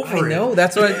all over it. I know.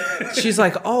 That's what she's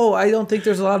like. Oh, I don't think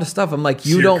there's a lot of stuff. I'm like,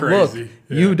 you don't look.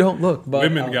 You don't look. But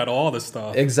women got all the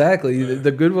stuff. Exactly.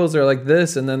 The Goodwills are like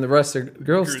this, and then the rest are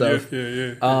girl stuff.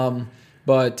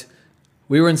 But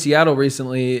we were in Seattle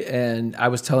recently, and I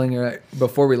was telling her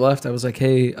before we left, I was like,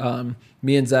 hey,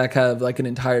 me and Zach have like an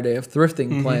entire day of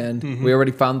thrifting planned. We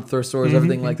already found the thrift stores,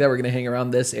 everything like that. We're gonna hang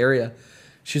around this area.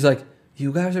 She's like,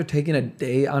 you guys are taking a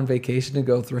day on vacation to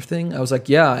go thrifting? I was like,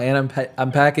 yeah, and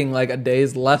I'm packing like a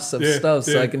day's less of stuff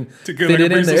so I can fit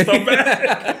it in there. Stuff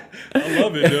back. I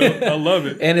love it, dude. I love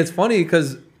it. And it's funny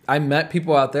because I met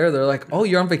people out there. They're like, oh,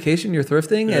 you're on vacation, you're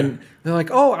thrifting? And they're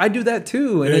like, oh, I do that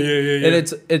too. And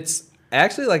and it's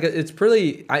actually like it's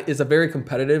a very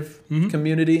competitive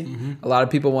community. A lot of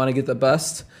people want to get the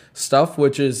best stuff,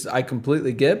 which is I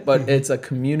completely get, but it's a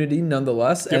community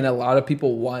nonetheless, and a lot of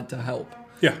people want to help.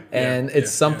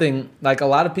 It's something like a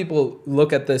lot of people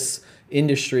look at this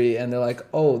industry and they're like,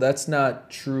 oh, that's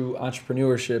not true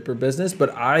entrepreneurship or business.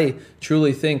 But I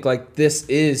truly think like this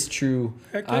is true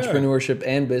entrepreneurship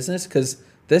and business, because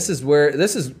this is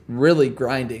really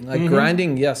grinding. Like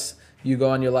grinding, yes, You go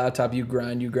on your laptop, you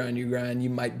grind, you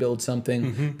might build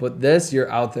something. But this,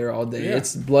 you're out there all day.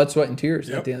 It's blood, sweat, and tears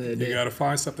at the end of the day. You got to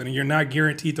find something, and you're not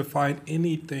guaranteed to find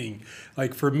anything.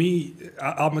 Like for me,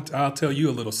 I'll tell you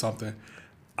a little something.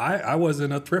 I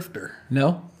wasn't a thrifter.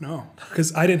 No,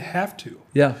 because I didn't have to.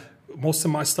 Yeah. Most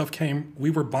of my stuff we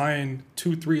were buying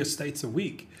 2-3 estates a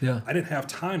week. Yeah. I didn't have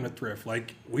time to thrift.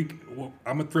 Like I'm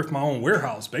gonna thrift my own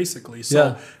warehouse basically.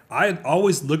 So I had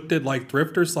always looked at like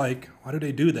thrifters like, why do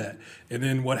they do that? And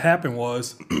then what happened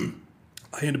was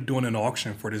I ended up doing an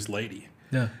auction for this lady.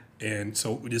 Yeah. And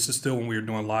so this is still when we were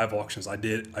doing live auctions. I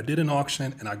did an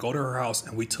auction and I go to her house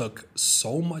and we took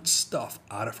so much stuff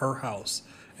out of her house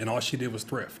and all she did was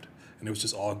thrift. And it was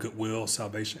just all Goodwill,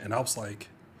 Salvation. And I was like,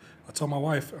 I told my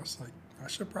wife, I was like, I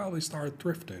should probably start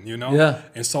thrifting, you know? Yeah.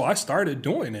 And so I started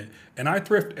doing it. And I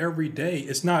thrift every day.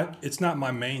 It's not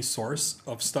my main source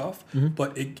of stuff,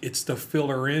 but it's the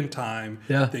filler in time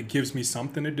that gives me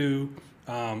something to do.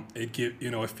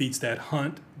 It feeds that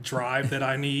hunt drive that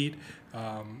I need.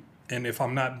 And if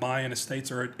I'm not buying estates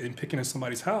and picking in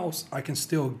somebody's house, I can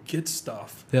still get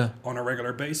stuff on a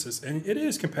regular basis. And it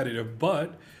is competitive,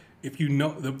 but if you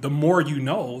know, the more you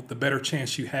know, the better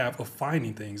chance you have of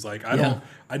finding things. Like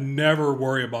I never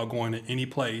worry about going to any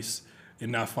place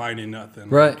and not finding nothing.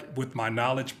 Right. Like, with my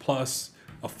knowledge plus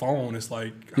a phone, it's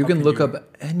like you can look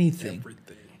up anything.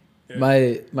 Everything.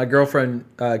 Yeah. My girlfriend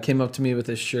came up to me with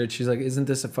this shirt. She's like, "Isn't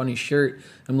this a funny shirt?"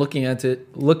 I'm looking at it.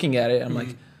 I'm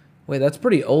like, "Wait, that's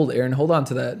pretty old, Aaron. Hold on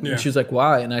to that." Yeah. And she was like,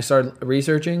 "Why?" And I started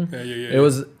researching.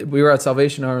 We were at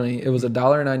Salvation Army. It was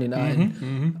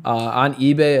 $1.99. On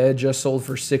eBay, it had just sold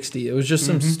for $60. It was just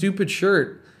some stupid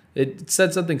shirt. It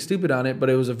said something stupid on it, but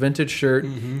it was a vintage shirt.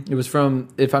 It was from,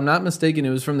 if I'm not mistaken, it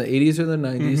was from the 80s or the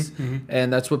 90s,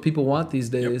 and that's what people want these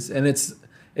days. And it's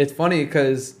funny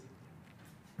because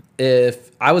if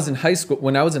I was in high school,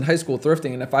 when I was in high school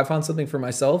thrifting, and if I found something for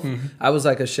myself, I was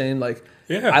like ashamed, like,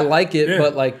 I like it,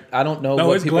 but like I don't know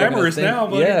what people are gonna think. Now,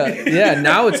 buddy.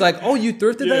 Now it's like, oh, you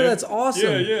thrifted that? That's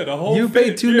awesome. The whole you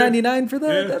paid $2.99 for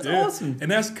that? That's awesome. And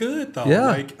that's good though. Yeah.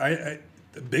 Like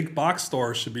the big box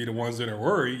stores should be the ones that are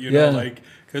worried, you know, like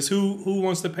because who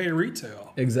wants to pay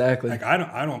retail? Exactly. Like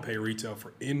I don't pay retail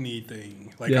for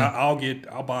anything. Like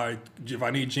I'll buy if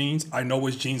I need jeans. I know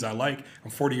which jeans I like.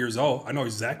 I'm 40 years old. I know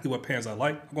exactly what pants I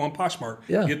like. I go on Poshmark.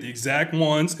 Get the exact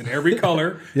ones in every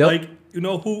color. Like. You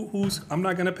know who's I'm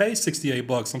not gonna pay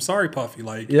 $68. I'm sorry, Puffy.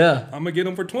 Like, I'm gonna get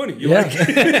them for $20. You like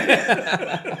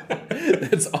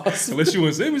That's awesome. Unless you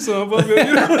want to send me some, Puffy. You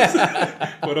know what I'm saying?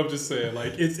 But I'm just saying,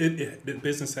 like, the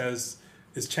business has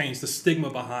changed. The stigma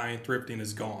behind thrifting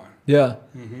is gone. Yeah.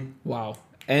 Wow.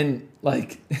 And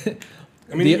like,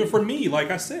 I mean, even for me, like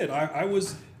I said,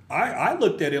 I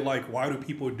looked at it like, why do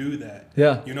people do that?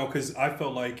 Yeah. You know, because I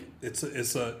felt like it's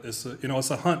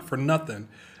a hunt for nothing.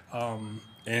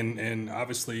 And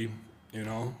obviously, you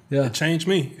know, it changed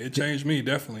me. It changed me,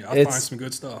 definitely. I find some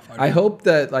good stuff. I hope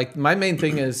that, like, my main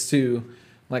thing is to,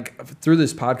 like, through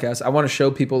this podcast, I want to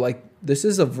show people, like, this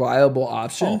is a viable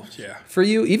option for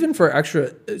you, even for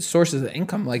extra sources of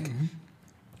income. Like,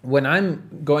 when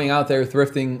I'm going out there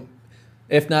thrifting,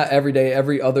 if not every day,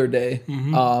 every other day,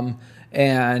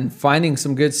 and finding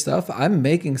some good stuff, I'm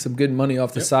making some good money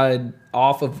off the side,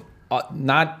 off of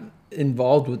not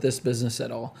involved with this business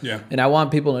at all. And I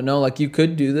want people to know, like, you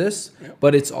could do this,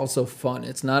 but it's also fun.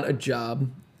 It's not a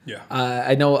job.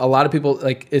 I know a lot of people,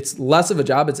 like, it's less of a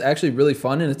job. It's actually really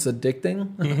fun and it's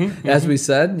addicting. As we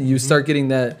said, you start getting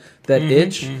that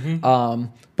itch.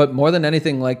 But more than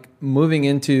anything, like, moving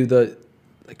into the,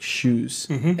 like, shoes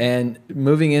and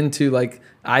moving into, like,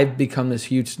 I've become this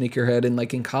huge sneakerhead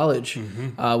in college,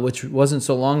 which wasn't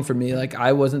so long for me. Like,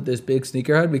 I wasn't this big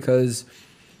sneakerhead because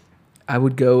I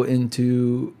would go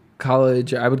into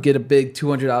college. I would get a big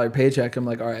 $200 paycheck. I'm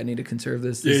like, all right, I need to conserve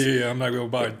this. I'm not going to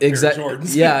buy exactly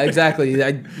Jordans. Exactly.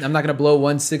 I'm not going to blow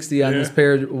 $160 on this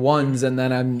pair of ones and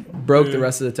then I'm broke the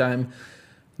rest of the time.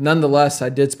 Nonetheless, I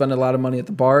did spend a lot of money at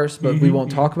the bars, but we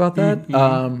won't talk about that.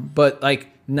 But like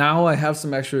now I have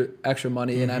some extra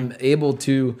money and I'm able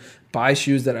to buy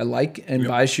shoes that I like and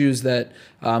buy shoes that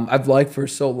I've liked for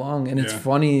so long. And it's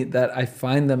funny that I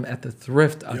find them at the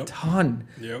thrift a ton.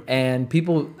 And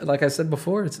people, like I said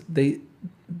before, they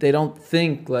don't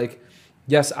think like,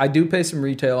 yes, I do pay some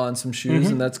retail on some shoes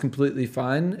and that's completely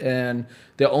fine. And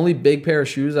the only big pair of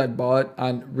shoes I bought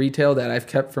on retail that I've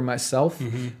kept for myself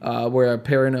were a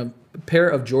pair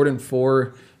of Jordan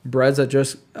 4 breads that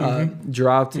just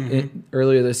dropped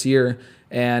earlier this year.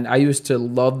 And I used to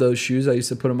love those shoes. I used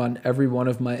to put them on every one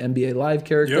of my NBA Live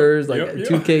characters,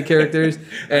 2K characters.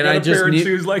 And I just need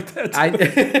shoes like that.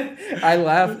 I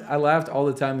laughed all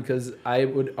the time because I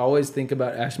would always think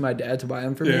about asking my dad to buy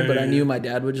them for me, but I knew my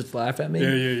dad would just laugh at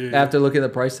me after looking at the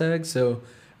price tag. So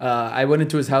I went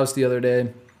into his house the other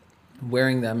day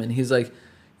wearing them, and he's like,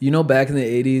 back in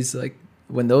the 80s, like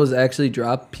when those actually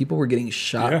dropped, people were getting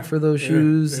shot for those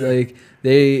shoes. Like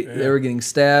they were getting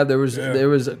stabbed. There was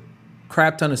a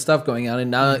crap ton of stuff going on,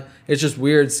 and now it's just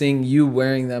weird seeing you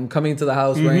wearing them, coming to the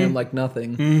house wearing them like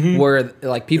nothing. Where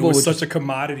like people it was such a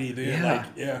commodity then.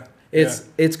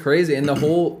 It's crazy, and the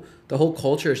whole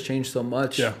culture has changed so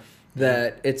much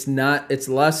that it's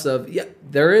less of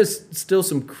there is still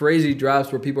some crazy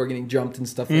drops where people are getting jumped and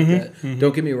stuff like that.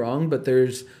 Don't get me wrong, but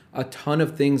there's a ton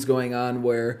of things going on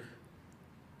where,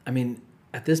 I mean,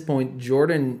 at this point,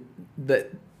 Jordan,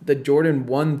 the Jordan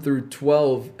 1 through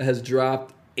 12 has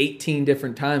dropped 18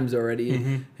 different times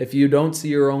already. If you don't see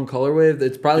your own colorway,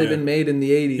 it's probably been made in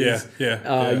the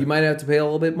 80s. You might have to pay a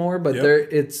little bit more, but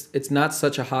it's not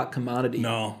such a hot commodity.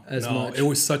 Much. It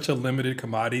was such a limited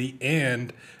commodity,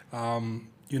 and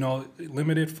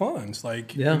limited funds.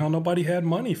 Like nobody had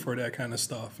money for that kind of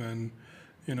stuff, and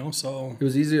so it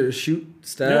was easier to shoot,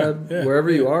 stab wherever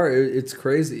you are. It's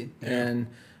crazy, and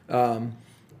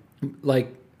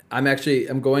like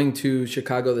I'm going to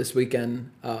Chicago this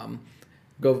weekend.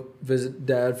 Go visit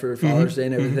Dad for Father's Day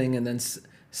and everything, and then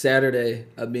Saturday,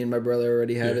 me and my brother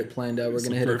already have it planned out. We're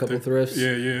gonna hit a couple thrifts.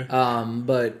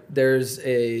 But there's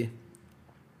an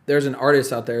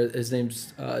artist out there. His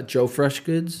name's Joe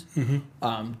Freshgoods.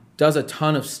 Does a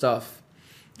ton of stuff,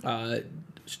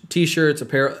 T-shirts,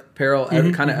 apparel,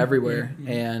 kind of everywhere.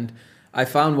 And I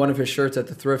found one of his shirts at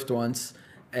the thrift once,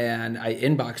 and I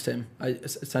inboxed him. I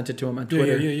sent it to him on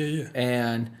Twitter.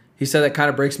 And he said that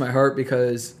kind of breaks my heart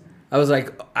because I was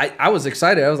like, I was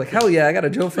excited. I was like, hell yeah, I got a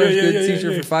Joe Freshgoods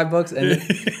T-shirt for $5. And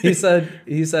he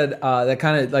said that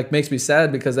kind of like makes me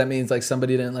sad because that means like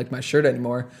somebody didn't like my shirt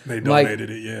anymore. They donated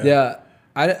it, Yeah.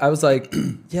 I was like,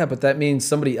 yeah, but that means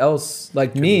somebody else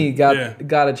like me got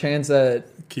a chance at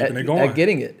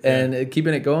getting it and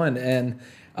keeping it going. And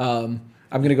I'm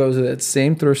going to go to that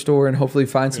same thrift store and hopefully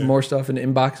find some more stuff and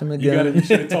inbox him again. You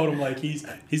should have told him like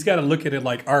he's got to look at it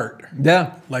like art.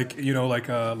 Yeah. Like,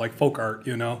 like folk art,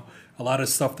 A lot of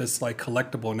stuff that's like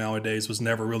collectible nowadays was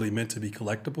never really meant to be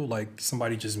collectible. Like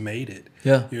somebody just made it.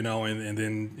 Yeah. And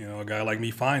then, a guy like me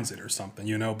finds it or something,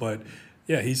 But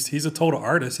yeah, he's a total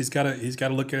artist. He's got to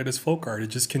look at it as folk art. It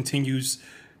just continues,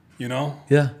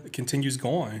 It continues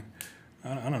going.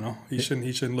 I don't know. He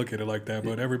shouldn't look at it like that.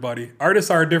 But artists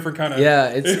are a different kind of.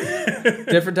 Yeah, it's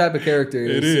different type of character.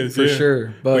 It is for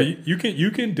sure. But you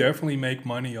can definitely make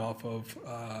money off of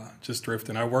just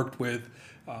thrifting. I worked with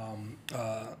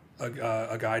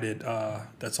a guy that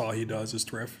that's all he does is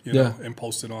thrift, and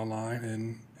post it online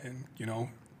and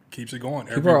keeps it going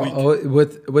every week.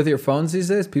 With your phones these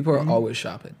days, people are always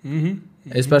shopping.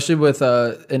 Especially with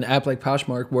an app like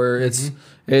Poshmark, where it's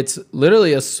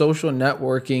literally a social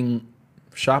networking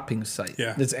shopping site.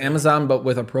 Yeah, it's Amazon but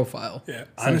with a profile. Yeah,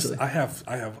 honestly,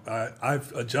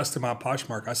 I've adjusted my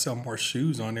Poshmark. I sell more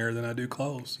shoes on there than I do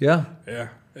clothes. Yeah,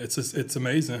 it's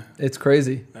amazing. It's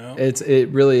crazy. It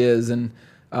really is. And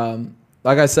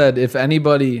like I said, if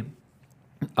anybody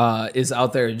is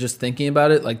out there just thinking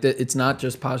about it, like it's not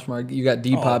just Poshmark. You got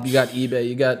Depop, you got eBay,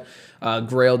 you got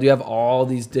Grailed. You have all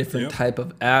these different type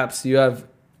of apps. You have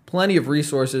plenty of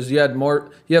resources. You have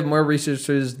more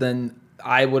resources than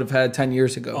I would have had 10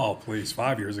 years ago. Oh, please,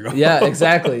 5 years ago. Yeah,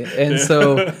 exactly. And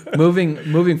so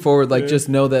moving forward, like just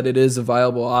know that it is a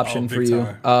viable option for you.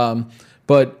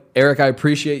 But Eric, I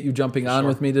appreciate you jumping on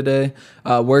with me today.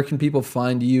 Where can people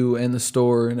find you and the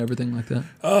store and everything like that?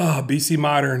 BC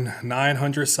Modern,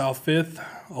 900 South 5th.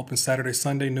 Open Saturday,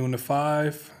 Sunday, noon to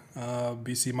 5.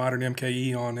 BC Modern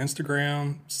MKE on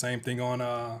Instagram. Same thing on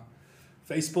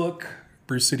Facebook.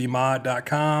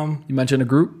 BruceCityMod.com. You mentioned a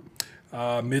group?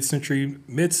 Mid-century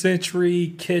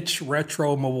Kitsch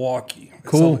Retro Milwaukee.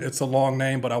 Cool. It's a long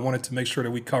name, but I wanted to make sure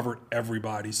that we covered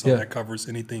everybody. So that covers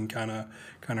anything kind of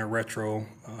retro,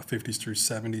 50s through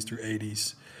 70s through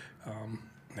 80s.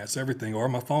 That's everything. Or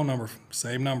my phone number,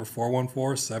 same number,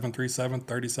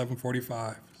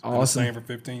 414-737-3745. Awesome. Been the same for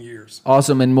 15 years.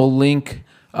 Awesome. And we'll link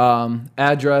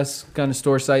address, kind of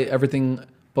store site, everything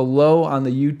below on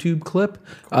the YouTube clip.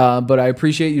 But I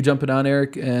appreciate you jumping on,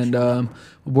 Eric. And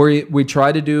we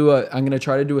try to do I'm going to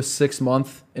try to do a 6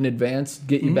 month in advance,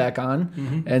 get you back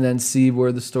on, and then see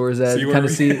where the store is at. Kind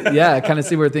of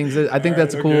see where things is. I think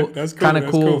that's a cool,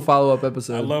 cool follow-up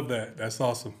episode. I love that. That's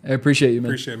awesome. I appreciate you, man.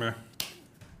 Appreciate it, man.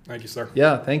 Thank you, sir.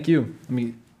 Yeah, thank you.